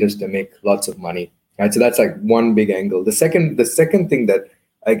allows creators to make lots of money, right? So that's like one big angle. The second thing that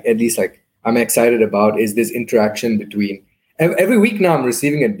at least like I'm excited about is this interaction between every week now I'm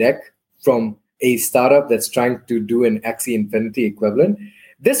receiving a deck from a startup that's trying to do an Axie Infinity equivalent.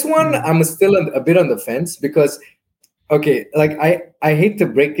 This one I'm still a bit on the fence because, okay, like I hate to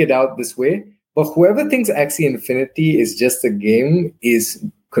break it out this way, but whoever thinks Axie Infinity is just a game is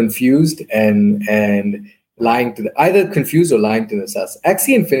confused and lying to either confused or lying to themselves.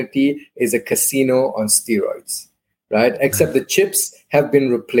 Axie Infinity is a casino on steroids, right? Except the chips have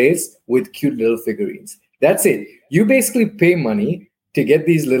been replaced with cute little figurines. That's it. You basically pay money to get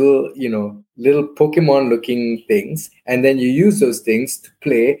these little Pokemon looking things, and then you use those things to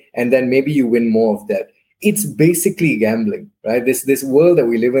play, and then maybe you win more of that. It's basically gambling, right? This world that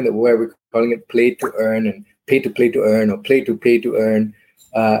we live in, where we're calling it play to earn and pay to play to earn, or play to pay to earn,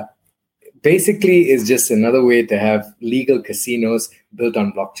 basically is just another way to have legal casinos built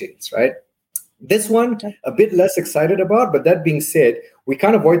on blockchains, right? This one, a bit less excited about, but that being said, we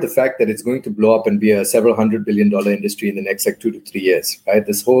can't avoid the fact that it's going to blow up and be a several $100 billion industry in the next like 2 to 3 years, right?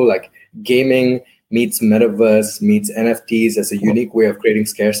 This whole like gaming meets metaverse meets NFTs as a unique way of creating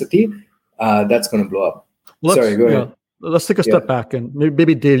scarcity, that's going to blow up. Sorry, go ahead. Let's take a step back, and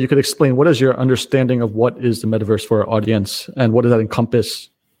maybe Dave, you could explain what is your understanding of what is the metaverse for our audience, and what does that encompass?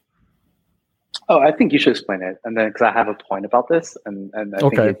 Oh, I think you should explain it, and then because I have a point about this, and I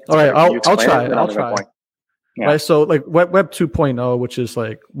okay, all right, I'll try. Yeah. Right, so like Web 2.0, which is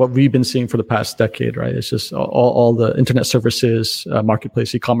like what we've been seeing for the past decade, right? It's just all the internet services,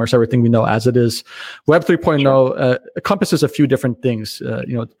 marketplace, e-commerce, everything we know as it is. Web 3.0 encompasses a few different things,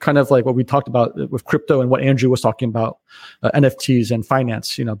 kind of like what we talked about with crypto and what Andrew was talking about, NFTs and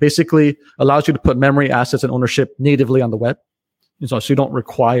finance. Basically allows you to put memory, assets, and ownership natively on the web. So you don't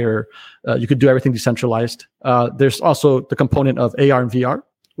require, you could do everything decentralized. There's also the component of AR and VR,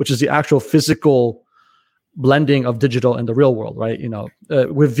 which is the actual physical blending of digital and the real world, right?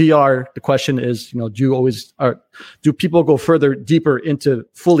 With VR, the question is, do people go deeper into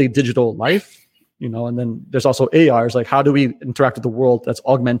fully digital life? And then there's also AR, is like, how do we interact with the world that's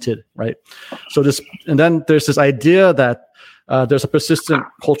augmented, right? And then there's this idea that there's a persistent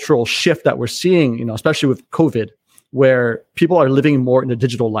cultural shift that we're seeing, especially with COVID, where people are living more in a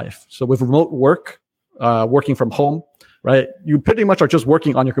digital life. So with remote work, working from home, right? You pretty much are just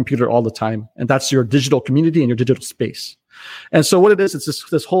working on your computer all the time. And that's your digital community and your digital space. And so what it is, it's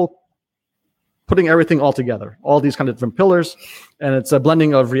this whole putting everything all together, all these kind of different pillars. And it's a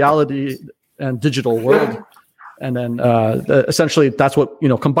blending of reality and digital world. And then essentially that's what,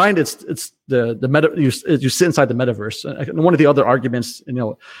 combined, it's the meta, you sit inside the metaverse. And one of the other arguments,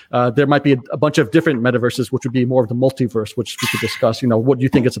 there might be a bunch of different metaverses, which would be more of the multiverse, which we could discuss. What do you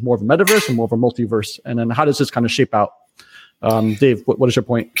think is more of a metaverse and more of a multiverse? And then how does this kind of shape out? Dave, what is your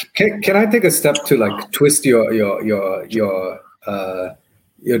point? Can I take a step to like twist your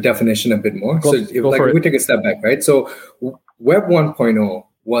definition a bit more? We take a step back, right? So Web 1.0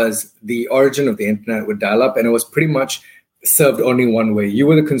 was the origin of the internet with dial-up, and it was pretty much served only one way. You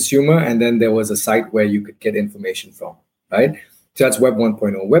were the consumer, and then there was a site where you could get information from, right? So that's Web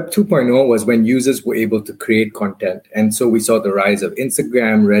 1.0. Web 2.0 was when users were able to create content. And so we saw the rise of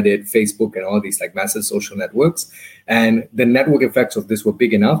Instagram, Reddit, Facebook, and all these like massive social networks. And the network effects of this were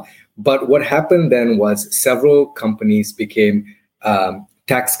big enough. But what happened then was several companies became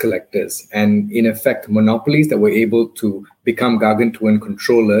tax collectors and, in effect, monopolies that were able to become gargantuan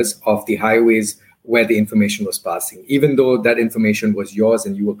controllers of the highways where the information was passing, even though that information was yours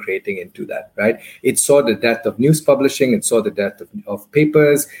and you were creating into that, right? It saw the death of news publishing. It saw the death of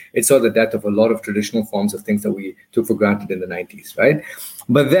papers. It saw the death of a lot of traditional forms of things that we took for granted in the 90s, right?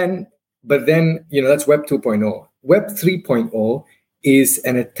 But then, that's Web 2.0. Web 3.0 is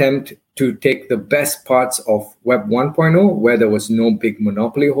an attempt to take the best parts of Web 1.0, where there was no big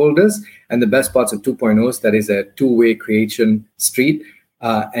monopoly holders, and the best parts of 2.0, that is a two-way creation street,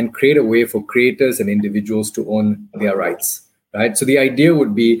 and create a way for creators and individuals to own their rights, right? So the idea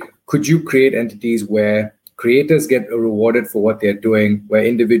would be, could you create entities where creators get rewarded for what they're doing, where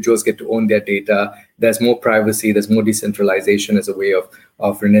individuals get to own their data, there's more privacy, there's more decentralization as a way of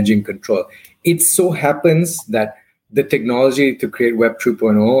reneging control. It so happens that the technology to create Web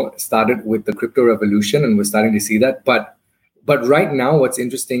 2.0 started with the crypto revolution, and we're starting to see that. But right now, what's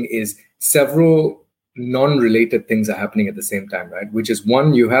interesting is several non-related things are happening at the same time, right? Which is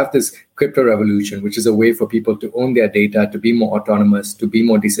one, you have this crypto revolution, which is a way for people to own their data, to be more autonomous, to be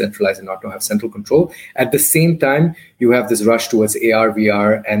more decentralized and not to have central control. At the same time, you have this rush towards AR,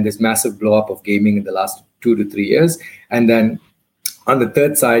 VR, and this massive blow up of gaming in the last 2 to 3 years. And then on the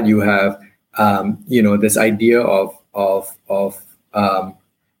third side, you have, this idea of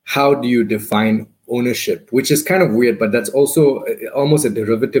how do you define ownership, which is kind of weird, but that's also almost a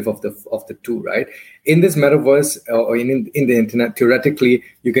derivative of the two, right? In this metaverse or in the internet, theoretically,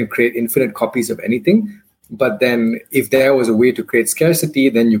 you can create infinite copies of anything. But then if there was a way to create scarcity,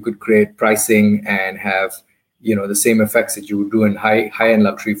 then you could create pricing and have, the same effects that you would do in high-end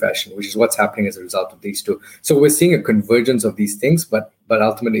luxury fashion, which is what's happening as a result of these two. So we're seeing a convergence of these things, but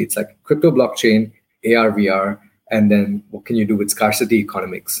ultimately it's like crypto blockchain, AR, VR, and then what can you do with scarcity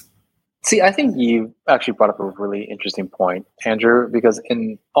economics? See, I think you actually brought up a really interesting point, Andrew, because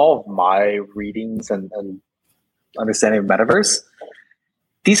in all of my readings and understanding of metaverse,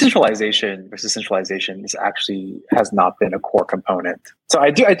 decentralization versus centralization has not been a core component. So I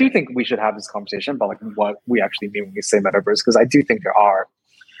do think we should have this conversation about like what we actually mean when we say metaverse, because I do think there are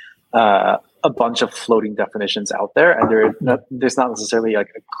a bunch of floating definitions out there, and there's not necessarily like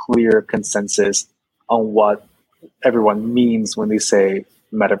a clear consensus on what everyone means when they say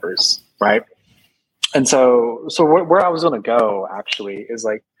metaverse, right? And so where I was going to go actually is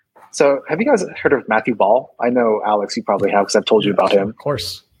like, so have you guys heard of Matthew Ball? I know, Alex, you probably have because I've told you about him. Of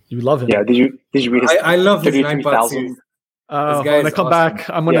course, you love him. Yeah, did you read his? I love his 33,000. When I come back,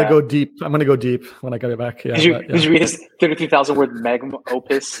 I'm gonna go deep. I'm gonna go deep when I get back. Yeah, did you read his 33,000 word magnum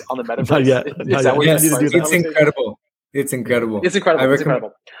opus on the metaverse? Not yet. Yes, it's incredible. It's incredible. It's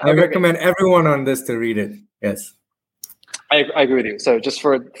incredible. I recommend everyone on this to read it. Yes. I agree with you. So just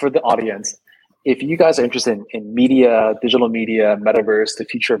for the audience, if you guys are interested in media, digital media, metaverse, the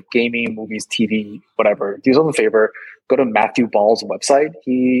future of gaming, movies, TV, whatever, do yourself a favor, go to Matthew Ball's website.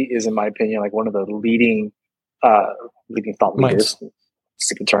 He is, in my opinion, like one of the leading thought leaders.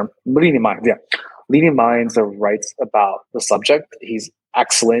 Stupid term. Leading minds, yeah. Leading minds that writes about the subject. He's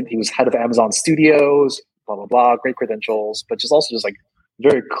excellent. He was head of Amazon Studios, blah, blah, blah, great credentials, but just like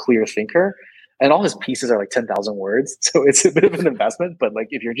very clear thinker. And all his pieces are like 10,000 words. So it's a bit of an investment, but like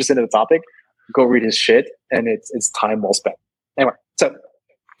if you're interested in the topic, go read his shit and it's time well spent. Anyway, so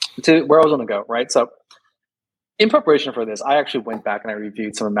to where I was going to go, right? So in preparation for this, I actually went back and I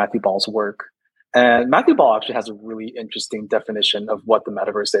reviewed some of Matthew Ball's work. And Matthew Ball actually has a really interesting definition of what the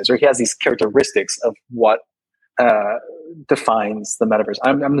metaverse is, or he has these characteristics of what defines the metaverse.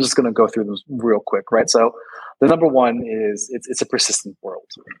 I'm just going to go through them real quick, right? So the number one is it's a persistent world.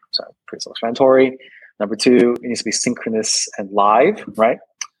 So pretty self-explanatory. Number two, it needs to be synchronous and live, right?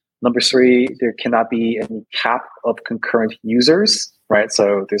 Number three, there cannot be any cap of concurrent users, right?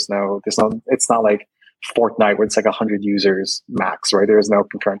 So there's no, it's not like Fortnite where it's like 100 users max, right? There is no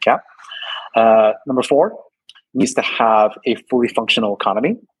concurrent cap. Number four, it needs to have a fully functional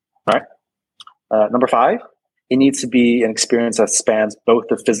economy, right? Number five, it needs to be an experience that spans both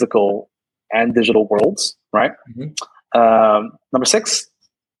the physical and digital worlds, right? Mm-hmm. Number six,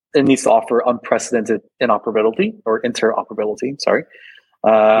 it needs to offer unprecedented interoperability. Sorry.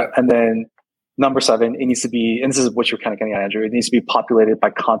 And then number seven, it needs to be, and this is what you're kind of getting at, Andrew, it needs to be populated by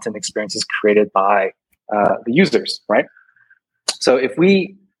content experiences created by the users, right? So if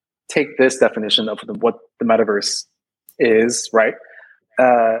we take this definition of what the metaverse is, right?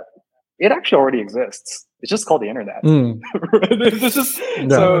 It actually already exists. It's just called the internet. That's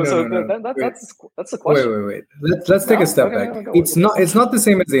the question. Wait. Let's take a step back. It's not the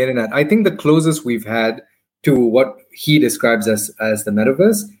same as the internet. I think the closest we've had to what he describes as the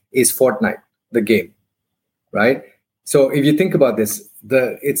metaverse is Fortnite, the game, right? So if you think about this,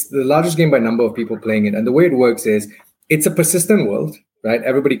 it's the largest game by number of people playing it, and the way it works is it's a persistent world, right?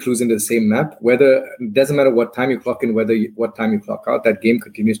 Everybody clues into the same map. It doesn't matter what time you clock in, what time you clock out, that game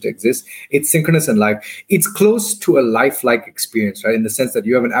continues to exist. It's synchronous and live. It's close to a lifelike experience, right? In the sense that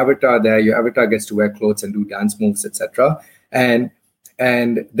you have an avatar there, your avatar gets to wear clothes and do dance moves, etc. And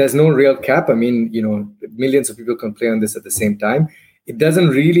there's no real cap. I mean, millions of people can play on this at the same time. It doesn't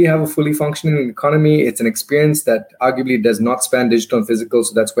really have a fully functioning economy. It's an experience that arguably does not span digital and physical,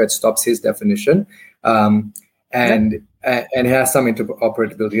 so that's where it stops his definition. And it has some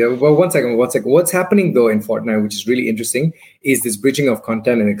interoperability. Well, one second. What's happening though in Fortnite, which is really interesting, is this bridging of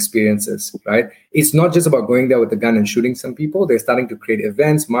content and experiences, right? It's not just about going there with a gun and shooting some people. They're starting to create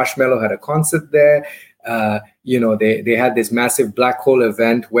events. Marshmello had a concert there. They had this massive black hole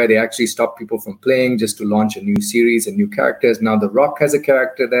event where they actually stopped people from playing just to launch a new series and new characters. Now The Rock has a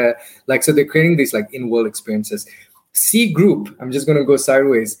character there. So they're creating these like in-world experiences. C Group, I'm just going to go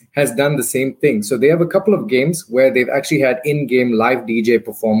sideways, has done the same thing. So they have a couple of games where they've actually had in-game live DJ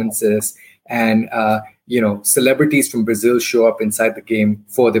performances, and celebrities from Brazil show up inside the game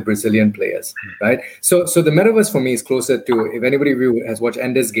for the Brazilian players, right? So the metaverse for me is closer to, if anybody of you has watched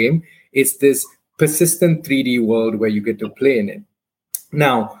Ender's Game, it's this persistent 3D world where you get to play in it.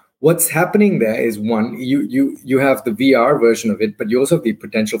 Now, what's happening there is, one, you have the VR version of it, but you also have the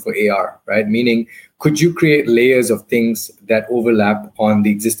potential for AR, right? Meaning, could you create layers of things that overlap on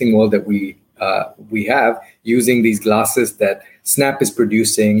the existing world that we have, using these glasses that Snap is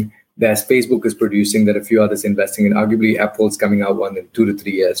producing, that Facebook is producing, that a few others investing in, arguably Apple's coming out one in 2 to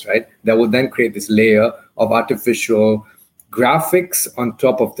 3 years, right? That will then create this layer of artificial graphics on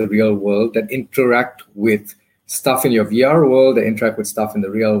top of the real world that interact with stuff in your VR world, that interact with stuff in the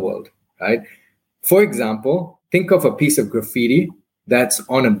real world, right? For example, think of a piece of graffiti that's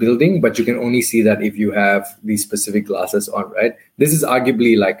on a building, but you can only see that if you have these specific glasses on, right? This is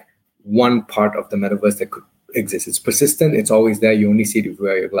arguably like one part of the metaverse that could exist. It's persistent. It's always there. You only see it if you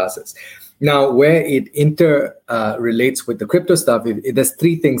wear your glasses. Now, where it relates with the crypto stuff, there's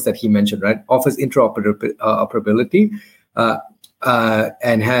three things that he mentioned, right? Offers interoperability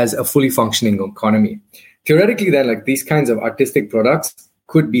and has a fully functioning economy. Theoretically, then, like, these kinds of artistic products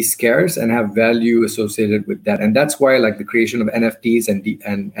could be scarce and have value associated with that, and that's why, like, the creation of NFTs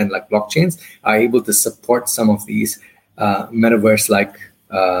and like blockchains are able to support some of these metaverse-like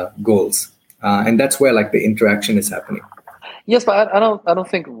goals, and that's where, like, the interaction is happening. Yes, but I don't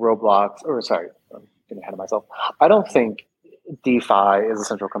think Roblox. Or sorry, I'm getting ahead of myself. I don't think DeFi is a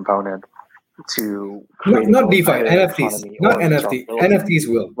central component to not DeFi, NFTs, not NFT. NFTs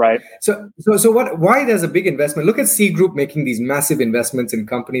will, right? So what? Why there's a big investment? Look at C Group making these massive investments in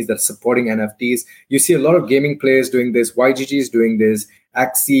companies that are supporting NFTs. You see a lot of gaming players doing this. YGG is doing this.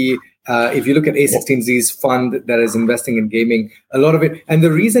 Axie. If you look at A16Z's fund that is investing in gaming, a lot of it, and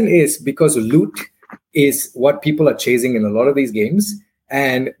the reason is because loot is what people are chasing in a lot of these games,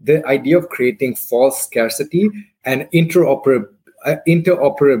 and the idea of creating false scarcity and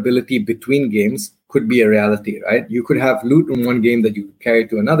interoperability between games could be a reality, right? You could have loot in one game that you could carry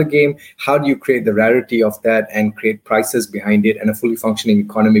to another game. How do you create the rarity of that and create prices behind it and a fully functioning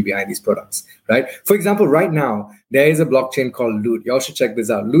economy behind these products, right? For example, right now, there is a blockchain called Loot. Y'all should check this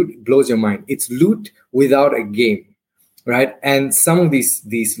out. Loot blows your mind. It's loot without a game, right? And some of these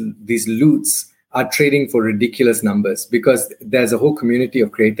loots are trading for ridiculous numbers because there's a whole community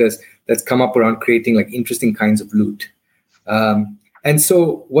of creators that's come up around creating like interesting kinds of loot. And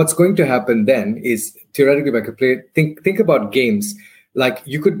so what's going to happen then is, theoretically, if I could think about games, like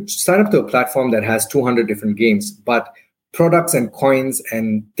you could sign up to a platform that has 200 different games, but products and coins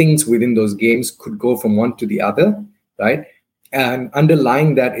and things within those games could go from one to the other, right? And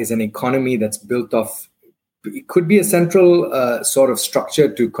underlying that is an economy that's built off, it could be a central sort of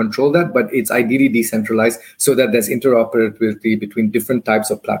structure to control that, but it's ideally decentralized so that there's interoperability between different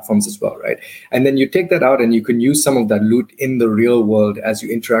types of platforms as well, right? And then you take that out and you can use some of that loot in the real world as you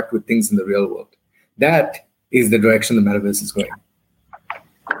interact with things in the real world. That is the direction the metaverse is going.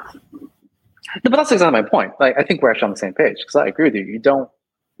 But that's exactly my point. Like, I think we're actually on the same page because I agree with you. You don't,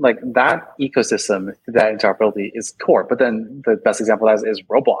 like, that ecosystem, that interoperability is core. But then the best example of that is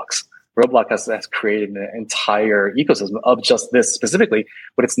Roblox. Roblox has created an entire ecosystem of just this specifically,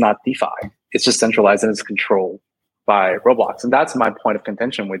 but it's not DeFi. It's just centralized and it's controlled by Roblox. And that's my point of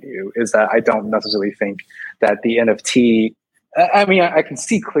contention with you, is that I don't necessarily think that the NFT, I mean, I can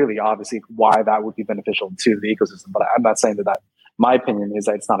see clearly, obviously, why that would be beneficial to the ecosystem, but I'm not saying that my opinion is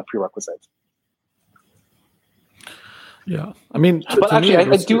that it's not a prerequisite. Yeah, I mean, but actually, I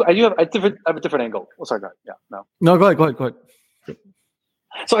do have a different angle. Oh, sorry, go ahead. Yeah, no, go ahead.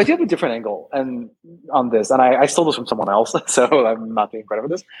 So I do have a different angle on this, and I stole this from someone else, so I'm not taking credit for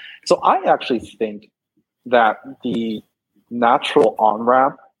this. So I actually think that the natural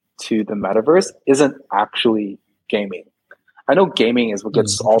on-ramp to the metaverse isn't actually gaming. I know gaming is what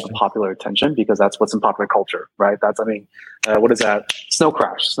gets all the popular attention because that's what's in popular culture, right? What is that? Snow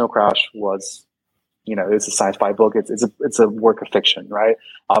Crash. Snow Crash was, it's a sci-fi book. It's a work of fiction, right?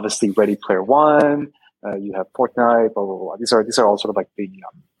 Obviously, Ready Player One. You have Fortnite, blah, blah, blah. These are all sort of like the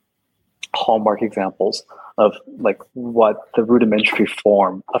hallmark examples of like what the rudimentary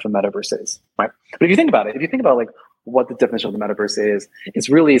form of a metaverse is, right? But if you think about like what the definition of the metaverse is, it's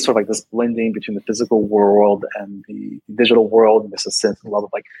really sort of like this blending between the physical world and the digital world, and there's a sense of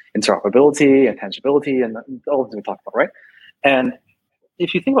like interoperability and tangibility and all of the things we talked about, right? And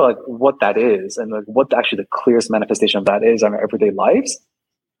if you think about like what that is and like what actually the clearest manifestation of that is in our everyday lives,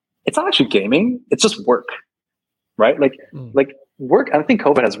 it's not actually gaming. It's just work, right? Like work, I think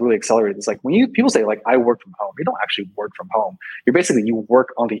COVID has really accelerated this. Like when people say like, I work from home, you don't actually work from home. You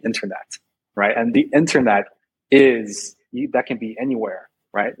work on the internet, right? And the internet that can be anywhere,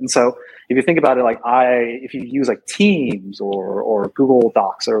 right? And so if you think about it, if you use like Teams or Google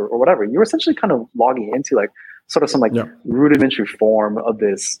Docs or whatever, you're essentially kind of logging into like sort of some rudimentary form of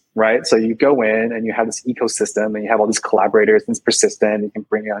this, right? So you go in and you have this ecosystem and you have all these collaborators and it's persistent. You can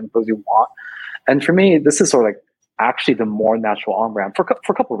bring in those you want. And for me, this is sort of like actually the more natural on-ramp for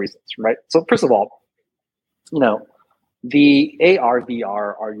a couple of reasons, right? So first of all, the AR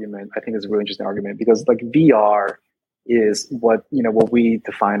VR argument I think is a really interesting argument because like VR is what we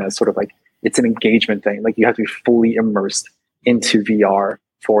define as sort of like it's an engagement thing. Like you have to be fully immersed into VR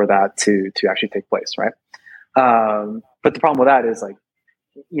for that to actually take place, right? But the problem with that is like,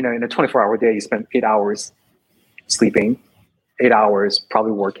 in a 24-hour day, you spend 8 hours sleeping, 8 hours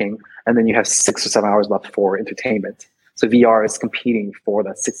probably working, and then you have 6 or 7 hours left for entertainment. So VR is competing for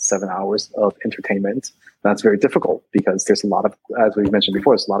that 6 to 7 hours of entertainment. That's very difficult because there's a lot of, as we mentioned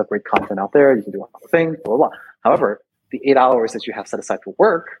before, there's a lot of great content out there. You can do a lot of things, blah, blah, blah. However, the 8 hours that you have set aside for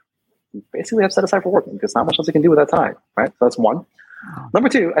work, you basically have set aside for work because not much else you can do with that time, right? So that's one. Number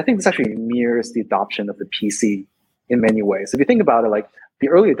two, I think this actually mirrors the adoption of the PC in many ways. If you think about it, like the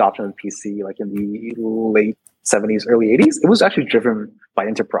early adoption of the PC, like in the late 70s, early 80s, it was actually driven by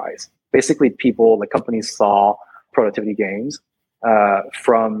enterprise. Basically, companies saw productivity gains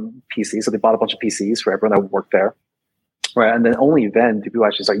from PCs. So they bought a bunch of PCs for everyone that worked there, right? And then only then do people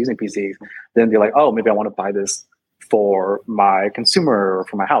actually start using PCs. Then they're like, oh, maybe I want to buy this for my consumer or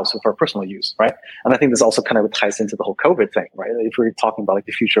for my house or for personal use, right? And I think this also kind of ties into the whole COVID thing, right? If we're talking about like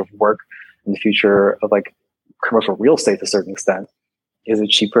the future of work and the future of like commercial real estate to a certain extent, is it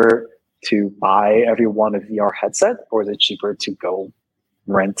cheaper to buy everyone a VR headset or is it cheaper to go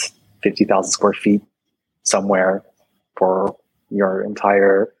rent 50,000 square feet somewhere for your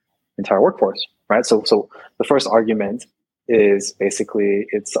entire workforce, right? So the first argument is basically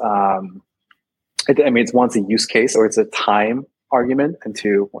it's one's a use case or it's a time argument, and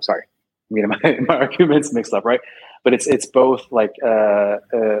two, I'm getting my arguments mixed up, right? But it's both like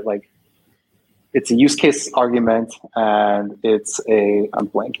it's a use case argument and I'm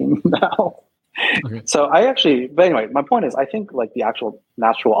blanking now. Okay. So but anyway, my point is I think like the actual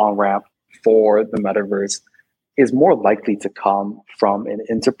natural on-ramp for the metaverse is more likely to come from an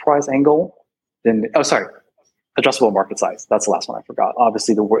enterprise angle than, addressable market size. That's the last one I forgot.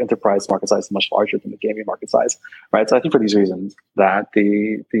 Obviously, the enterprise market size is much larger than the gaming market size, right? So I think for these reasons that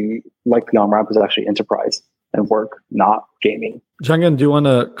the on-ramp is actually enterprise and work, not gaming. Jiangen, do you want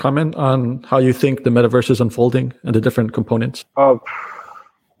to comment on how you think the metaverse is unfolding and the different components?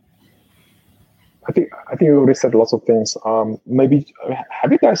 I think you already said lots of things. Maybe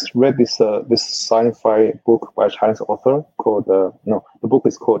have you guys read this sci-fi book by a Chinese author called the book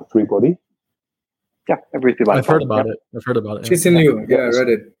is called Three Body? Yeah, everything about I've heard about it. She's in you. Yeah, I read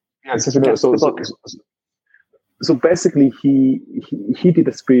it. Yeah, so basically, he did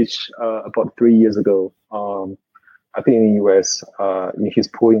a speech about 3 years ago. I think in the US, in his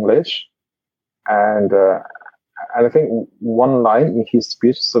poor English, and I think one line in his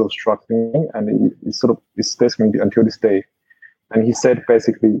speech sort of struck me, and it stays with me until this day. And he said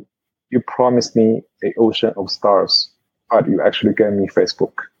basically, "You promised me an ocean of stars, but you actually gave me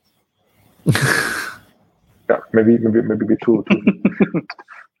Facebook." Yeah, maybe be too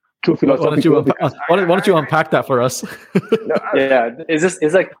philosophical. Why don't you unpack that for us? Yeah,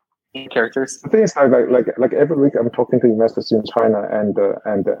 is like characters? The thing is like every week I'm talking to investors in China, and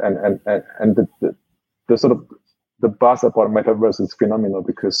the sort of the buzz about metaverse is phenomenal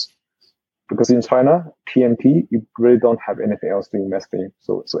because in China, TMT, you really don't have anything else to invest in.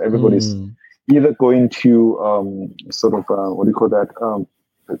 So everybody's either going to what do you call that?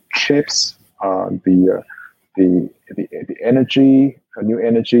 The chips, the energy, new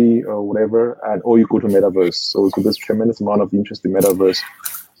energy or whatever, or you go to metaverse. So there's tremendous amount of interest in metaverse.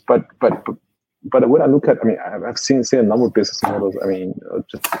 But when I look at, I've seen a number of business models.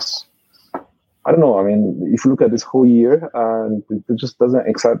 Just I don't know. If you look at this whole year, it just doesn't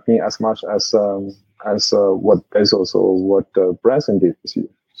excite me as much as what Bezos or what Branson did this year.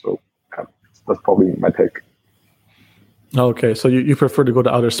 So that's probably my take. Okay, so you prefer to go to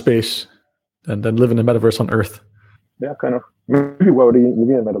outer space and then live in the metaverse on Earth? Yeah, kind of. Maybe we're already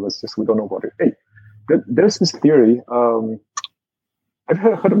living in the metaverse, just we don't know about it. Hey, there's this theory. I've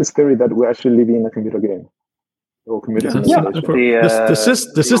heard of this theory that we're actually living in a computer game. Or computer simulation. This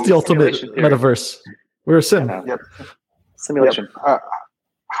is the ultimate metaverse. We're a sim. Yep. Simulation. Yep.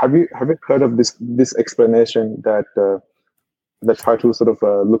 Have you heard of this explanation that try to sort of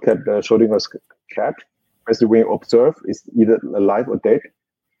look at Schrodinger's cat? basically when you observe, it's either alive or dead.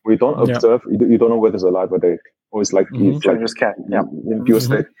 When you don't observe, you don't know whether it's alive or dead, or it's like it's like just cat. Yeah, in pure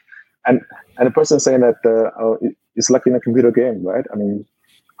state. And the person saying that it's like in a computer game, right? I mean,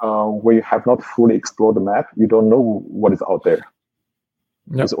 where you have not fully explored the map, you don't know what is out there.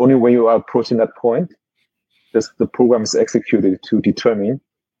 Yep. It's only when you are approaching that point, the program is executed to determine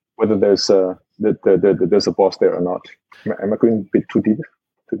whether there's a boss there or not. Am I going a bit too deep?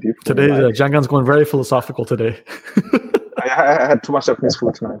 Today, Jiangyan's going very philosophical today. I had too much Japanese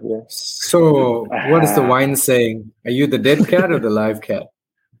food tonight. Yeah. So, what is the wine saying? Are you the dead cat or the live cat?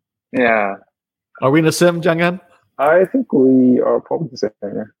 Yeah. Are we in a sim, Jiangyan? I think we are probably the same.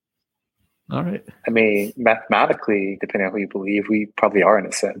 Yeah. All right. I mean, mathematically, depending on who you believe, we probably are in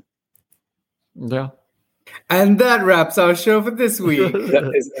a sim. Yeah. And that wraps our show for this week.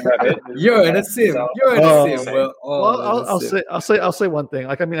 You're in a sim. You're in a sim. Well, I'll say one thing.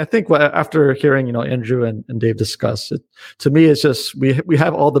 Like, I mean, I think after hearing Andrew and Dave discuss it, to me, it's just we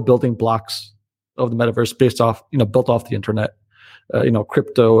have all the building blocks of the metaverse built off the internet,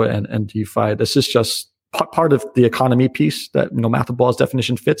 crypto and DeFi. This is just part of the economy piece that Mathball's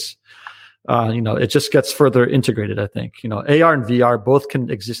definition fits. It just gets further integrated, I think. AR and VR both can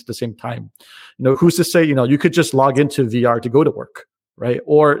exist at the same time. Who's to say, you could just log into VR to go to work, right?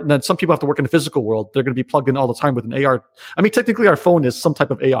 Or then some people have to work in the physical world. They're going to be plugged in all the time with an AR. I mean, technically our phone is some type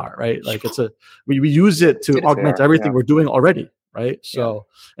of AR, right? Like we use it to augment everything we're doing already, right? So,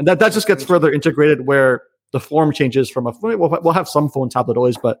 and that just gets further integrated where the form changes from we'll have some phone tablet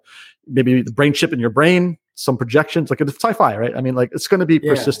always, but maybe the brain chip in your brain, some projections, like it's sci-fi, right? I mean, like it's going to be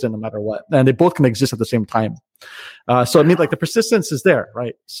persistent no matter what, and they both can exist at the same time. So I mean, like the persistence is there,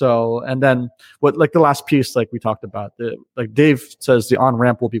 right? So, and then what, like the last piece, like we talked about, like Dave says, the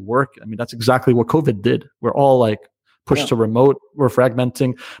on-ramp will be work. I mean, that's exactly what COVID did. We're all like pushed to remote, we're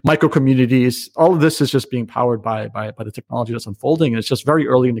fragmenting, micro communities. All of this is just being powered by the technology that's unfolding. And it's just very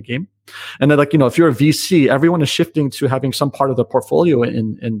early in the game. And then, like, if you're a VC, everyone is shifting to having some part of their portfolio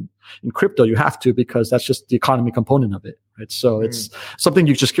in crypto. You have to, because that's just the economy component of it, right? So it's something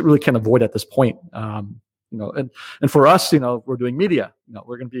you just really can't avoid at this point. And for us, we're doing media.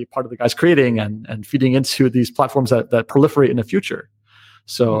 We're going to be part of the guys creating and feeding into these platforms that proliferate in the future.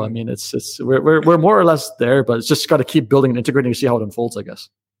 So I mean, we're more or less there, but it's just got to keep building and integrating and see how it unfolds, I guess.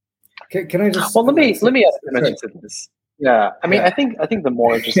 Can I just? Well, let me add a dimension to this. Yeah, I mean, I think the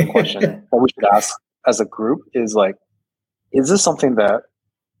more interesting question that we should ask as a group is like, is this something that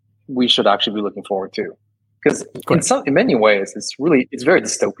we should actually be looking forward to? Because in many ways, it's very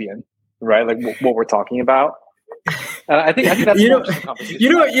dystopian, right? Like what we're talking about. I think that's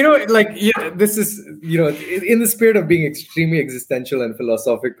this is in the spirit of being extremely existential and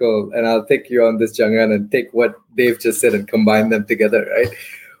philosophical, and I'll take you on this, Jiangyan, and take what Dave just said and combine them together, right?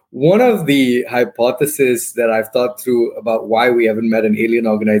 One of the hypotheses that I've thought through about why we haven't met an alien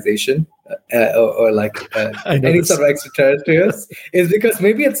organization or any sort of extraterrestrials is because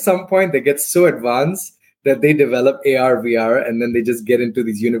maybe at some point they get so advanced that they develop AR, VR, and then they just get into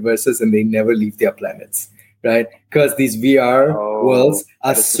these universes and they never leave their planets. Right, because these VR worlds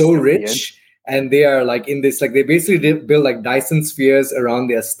are so rich, and they are like in this, like they basically build like Dyson spheres around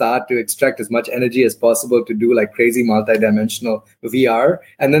their star to extract as much energy as possible to do like crazy multi-dimensional VR,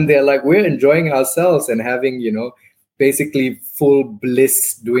 and then they're like, we're enjoying ourselves and having basically full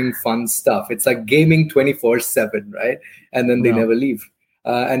bliss doing fun stuff. It's like gaming 24/7, right? And then they never leave,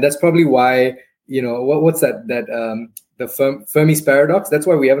 and that's probably why what's that the Fermi's paradox. That's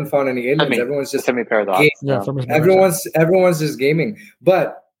why we haven't found any aliens. Everyone's just Fermi paradox. Everyone's just gaming.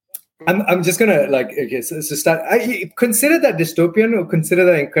 But I'm just gonna so start. Consider that dystopian or consider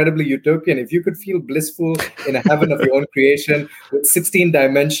that incredibly utopian. If you could feel blissful in a heaven of your own creation with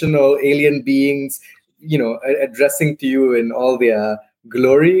 16-dimensional alien beings, addressing to you in all their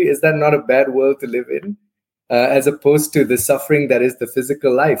glory, is that not a bad world to live in? As opposed to the suffering that is the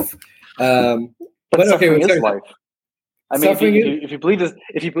physical life. But suffering is life. I mean, if you believe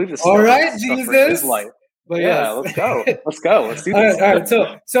this, all right, Jesus. Life. But let's go. Let's do this. All right.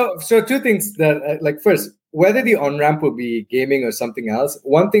 So two things that first, whether the on-ramp will be gaming or something else.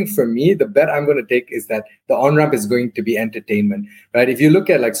 One thing for me, the bet I'm going to take is that the on-ramp is going to be entertainment, right? If you look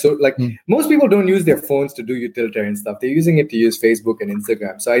at most people don't use their phones to do utilitarian stuff. They're using it to use Facebook and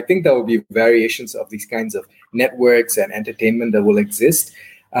Instagram. So I think there will be variations of these kinds of networks and entertainment that will exist.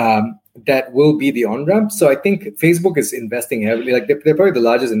 That will be the on-ramp. So I think Facebook is investing heavily. Like they're probably the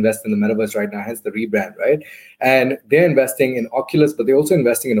largest investor in the metaverse right now, hence the rebrand, right? And they're investing in Oculus, but they're also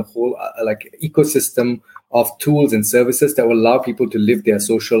investing in a whole ecosystem of tools and services that will allow people to live their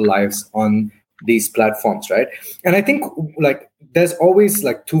social lives on these platforms, right? And I think like there's always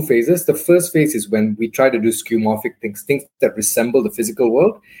like two phases. The first phase is when we try to do skeuomorphic things that resemble the physical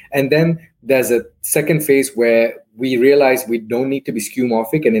world. And then there's a second phase where we realize we don't need to be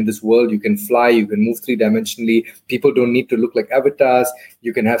skeuomorphic, and in this world you can fly, you can move three-dimensionally, people don't need to look like avatars,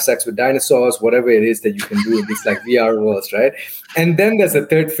 you can have sex with dinosaurs, whatever it is that you can do in these like VR worlds, right? And then there's a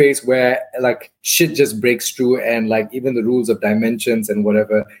third phase where like shit just breaks through, and like even the rules of dimensions and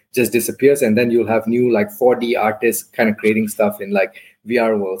whatever just disappears, and then you'll have new like 4D artists kind of creating stuff in like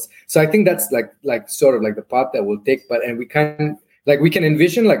VR worlds. So I think that's like sort of like the path that we'll take, and we can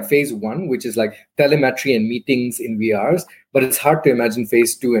envision like phase one, which is like telemetry and meetings in VRs, but it's hard to imagine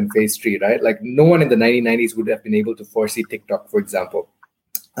phase two and phase three, right? Like no one in the 1990s would have been able to foresee TikTok, for example.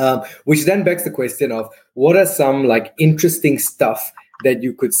 Which then begs the question of what are some like interesting stuff that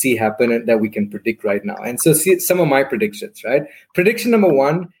you could see happen and that we can predict right now. And so see some of my predictions, right? Prediction number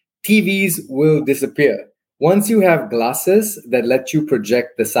one, TVs will disappear. Once you have glasses that let you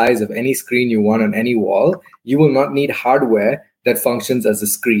project the size of any screen you want on any wall, you will not need hardware that functions as a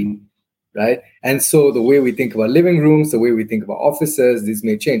screen, right? And so the way we think about living rooms, the way we think about offices, these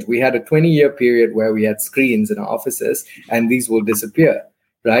may change. We had a 20-year period where we had screens in our offices, and these will disappear,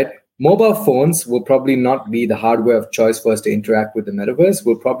 right? Mobile phones will probably not be the hardware of choice for us to interact with the metaverse.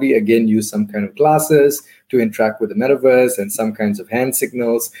 We'll probably, again, use some kind of glasses to interact with the metaverse and some kinds of hand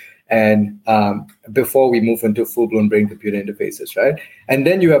signals, and before we move into full-blown brain-computer interfaces, right? And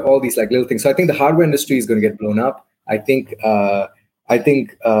then you have all these like little things. So I think the hardware industry is going to get blown up. I think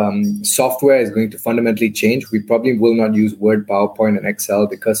software is going to fundamentally change. We probably will not use Word, PowerPoint, and Excel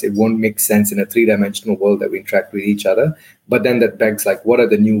because it won't make sense in a three-dimensional world that we interact with each other. But then that begs like, what are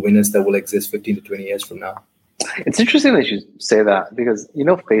the new winners that will exist 15 to 20 years from now? It's interesting that you say that because, you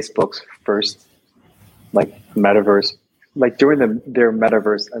know, Facebook's first like metaverse, like during their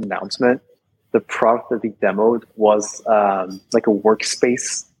metaverse announcement, the product that they demoed was like a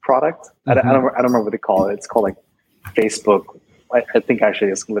workspace product. Mm-hmm. I don't remember what they call it. It's called like Facebook. I think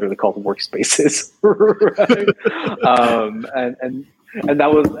actually it's literally called Workspaces, right? And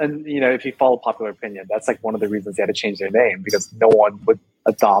that was, and you know, if you follow popular opinion, that's like one of the reasons they had to change their name because no one would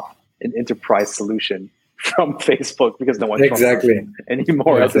adopt an enterprise solution from Facebook because no one exactly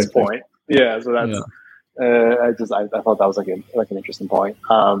anymore at this point. Yeah, so that's I thought that was like an interesting point.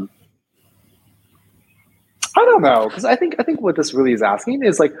 I don't know because I think what this really is asking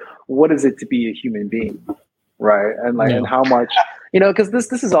is like, what is it to be a human being? Right. And like, and how much, you know, because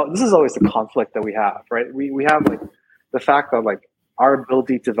this is always the conflict that we have, right? We have like the fact that like our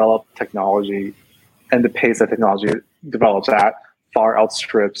ability to develop technology and the pace that technology develops at far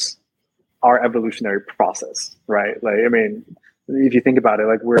outstrips our evolutionary process, right? Like, I mean, if you think about it,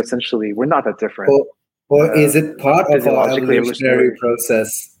 like we're not that different. Or is it part of our evolutionary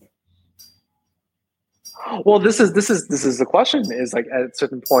process? Well, this is the question is like at a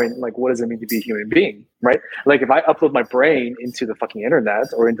certain point, like what does it mean to be a human being, right? Like if I upload my brain into the fucking internet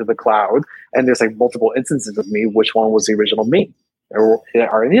or into the cloud and there's like multiple instances of me, which one was the original me? Or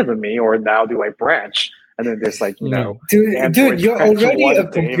are any of them me? Or now do I branch? And then there's like, you know, dude, you're already a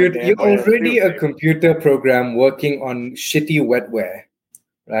computer. You're already a computer program working on shitty wetware,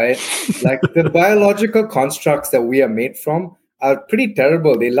 right? Like the biological constructs that we are made from are pretty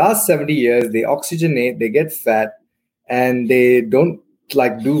terrible. They last 70 years, they oxygenate, they get fat, and they don't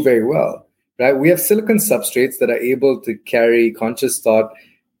like do very well, right? We have silicon substrates that are able to carry conscious thought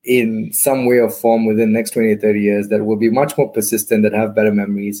in some way or form within the next 20 or 30 years that will be much more persistent, that have better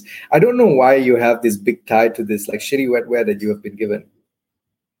memories. I don't know why you have this big tie to this like shitty wetware that you have been given.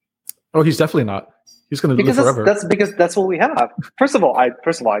 Oh, he's definitely not. He's going to live forever. That's because that's what we have. First of all, I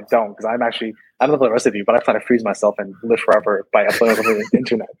don't because I'm actually, I don't know the rest of you, but I plan to freeze myself and live forever by uploading something to the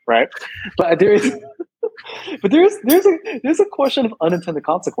internet, right? But there's a question of unintended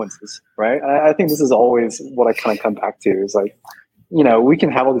consequences, right? I think this is always what I kind of come back to is like, you know, we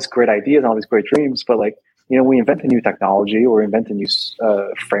can have all these great ideas and all these great dreams, but like, you know, we invent a new technology or invent a new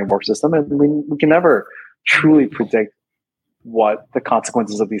framework system, and we can never truly predict what the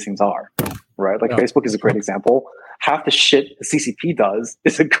consequences of these things are. Right, like Facebook is a great example. Half the shit the CCP does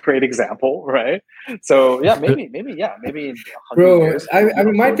is a great example, right? So yeah, maybe in 100 years. I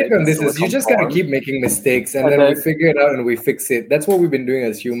mean, my take on this is you just gotta keep making mistakes, and then we figure it out and we fix it. That's what we've been doing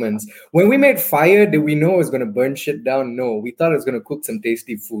as humans. When we made fire, did we know it was gonna burn shit down? No, we thought it was gonna cook some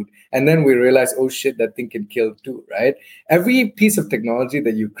tasty food, and then we realized, oh shit, that thing can kill too, right? Every piece of technology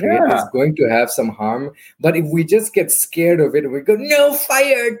that you create is going to have some harm, but if we just get scared of it and we go, no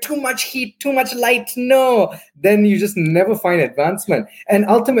fire, too much heat, too much light, no, then you just never find advancement. And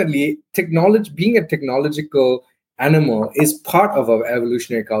ultimately, being a technological animal is part of our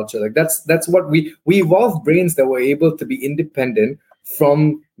evolutionary culture. Like that's what we evolved brains that were able to be independent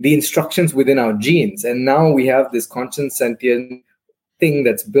from the instructions within our genes, and now we have this conscious sentient thing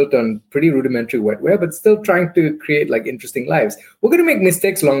that's built on pretty rudimentary wetware, but still trying to create like interesting lives. We're going to make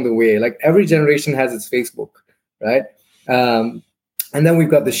mistakes along the way. Like every generation has its Facebook, right? And then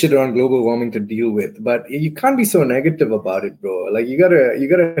we've got the shit around global warming to deal with. But you can't be so negative about it, bro. Like you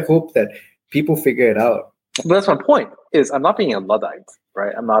gotta hope that people figure it out. But that's my point. Is I'm not being a Luddite,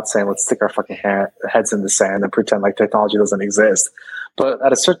 right? I'm not saying let's stick our fucking heads in the sand and pretend like technology doesn't exist. But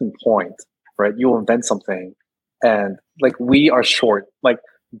at a certain point, right, you will invent something. And like we are short, like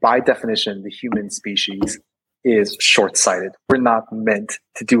by definition, the human species is short-sighted. We're not meant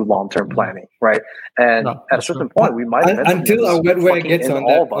to do long-term planning, right? And at a certain point, we might until our wetware gets on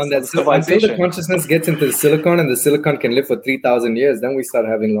that until the consciousness gets into the silicon, and the silicon can live for 3,000 years. Then we start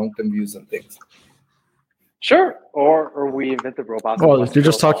having long-term views on things. Sure, or we invent the robots. Oh, you're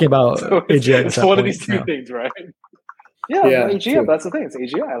just talking about AGI. It's one of these two things, right? Yeah, AGI. But that's the thing. It's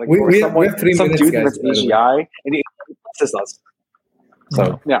AGI. Like we have 3 some minutes, dude guys. that's AGI, and he assists us.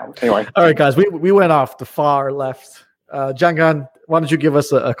 So anyway. All right, guys, we went off the far left. Jangan, why don't you give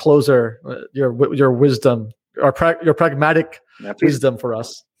us a closer, your wisdom, or your pragmatic wisdom for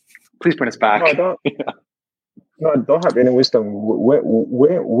us? Please bring us back. No, I don't have any wisdom.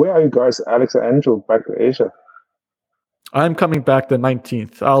 Where are you guys, Alex and Andrew, back to Asia? I'm coming back the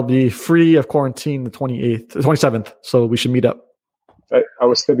 19th. I'll be free of quarantine the 27th. So we should meet up. I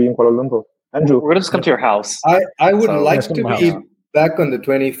will still be in Kuala Lumpur. Andrew, we're gonna just come to your house. I would like to be back on the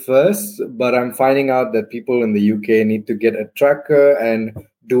 21st, but I'm finding out that people in the UK need to get a tracker and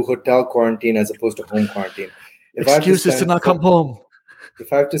do hotel quarantine as opposed to home quarantine. Excuses to not come home.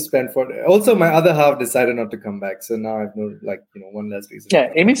 If I have to spend also my other half decided not to come back, so now I have no one less reason.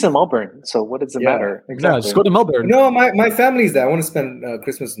 Yeah, Amy's in Melbourne, so what does it matter? Exactly. Yeah, just go to Melbourne. No, my family's there. I want to spend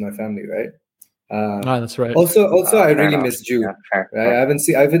Christmas with my family, right? That's right. Also, I really miss Jude. Yeah, right? I haven't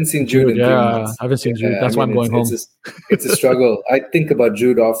seen Jude in 3 months. I haven't seen Jude. That's why I'm going home. It's a struggle. I think about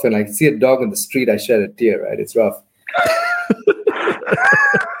Jude often. I see a dog on the street, I shed a tear. Right? It's rough.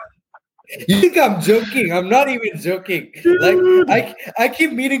 You think I'm joking? I'm not even joking. Like I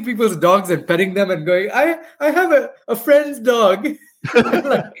keep meeting people's dogs and petting them and going, I have a friend's dog.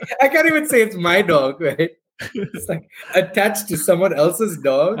 Like, I can't even say it's my dog, right? It's like attached to someone else's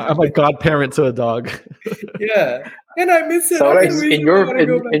dog. I'm a godparent to a dog. Yeah, and I miss it. So in your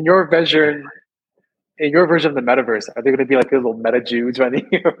version of the metaverse, are they going to be like little meta Judes running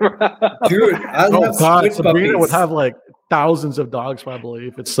around? Dude, Sabrina would have like thousands of dogs probably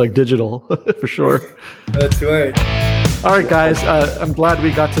if it's like digital for sure. That's right. All right, guys. I'm glad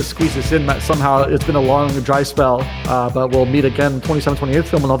we got to squeeze this in. Somehow it's been a long dry spell, but we'll meet again 27th, 28th.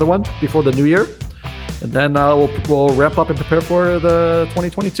 Film another one before the new year, and then we'll wrap up and prepare for the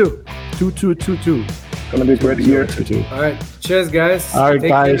 2022. 2222. Gonna be a great year. All right. Cheers, guys. All right,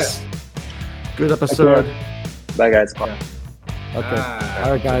 guys. Good episode. Bye, guys. Okay.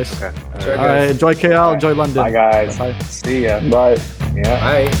 All right, guys. Okay. All right. Enjoy KL. Enjoy London. Bye, guys. Bye. See ya. Bye. Yeah.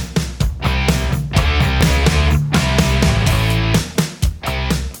 Bye.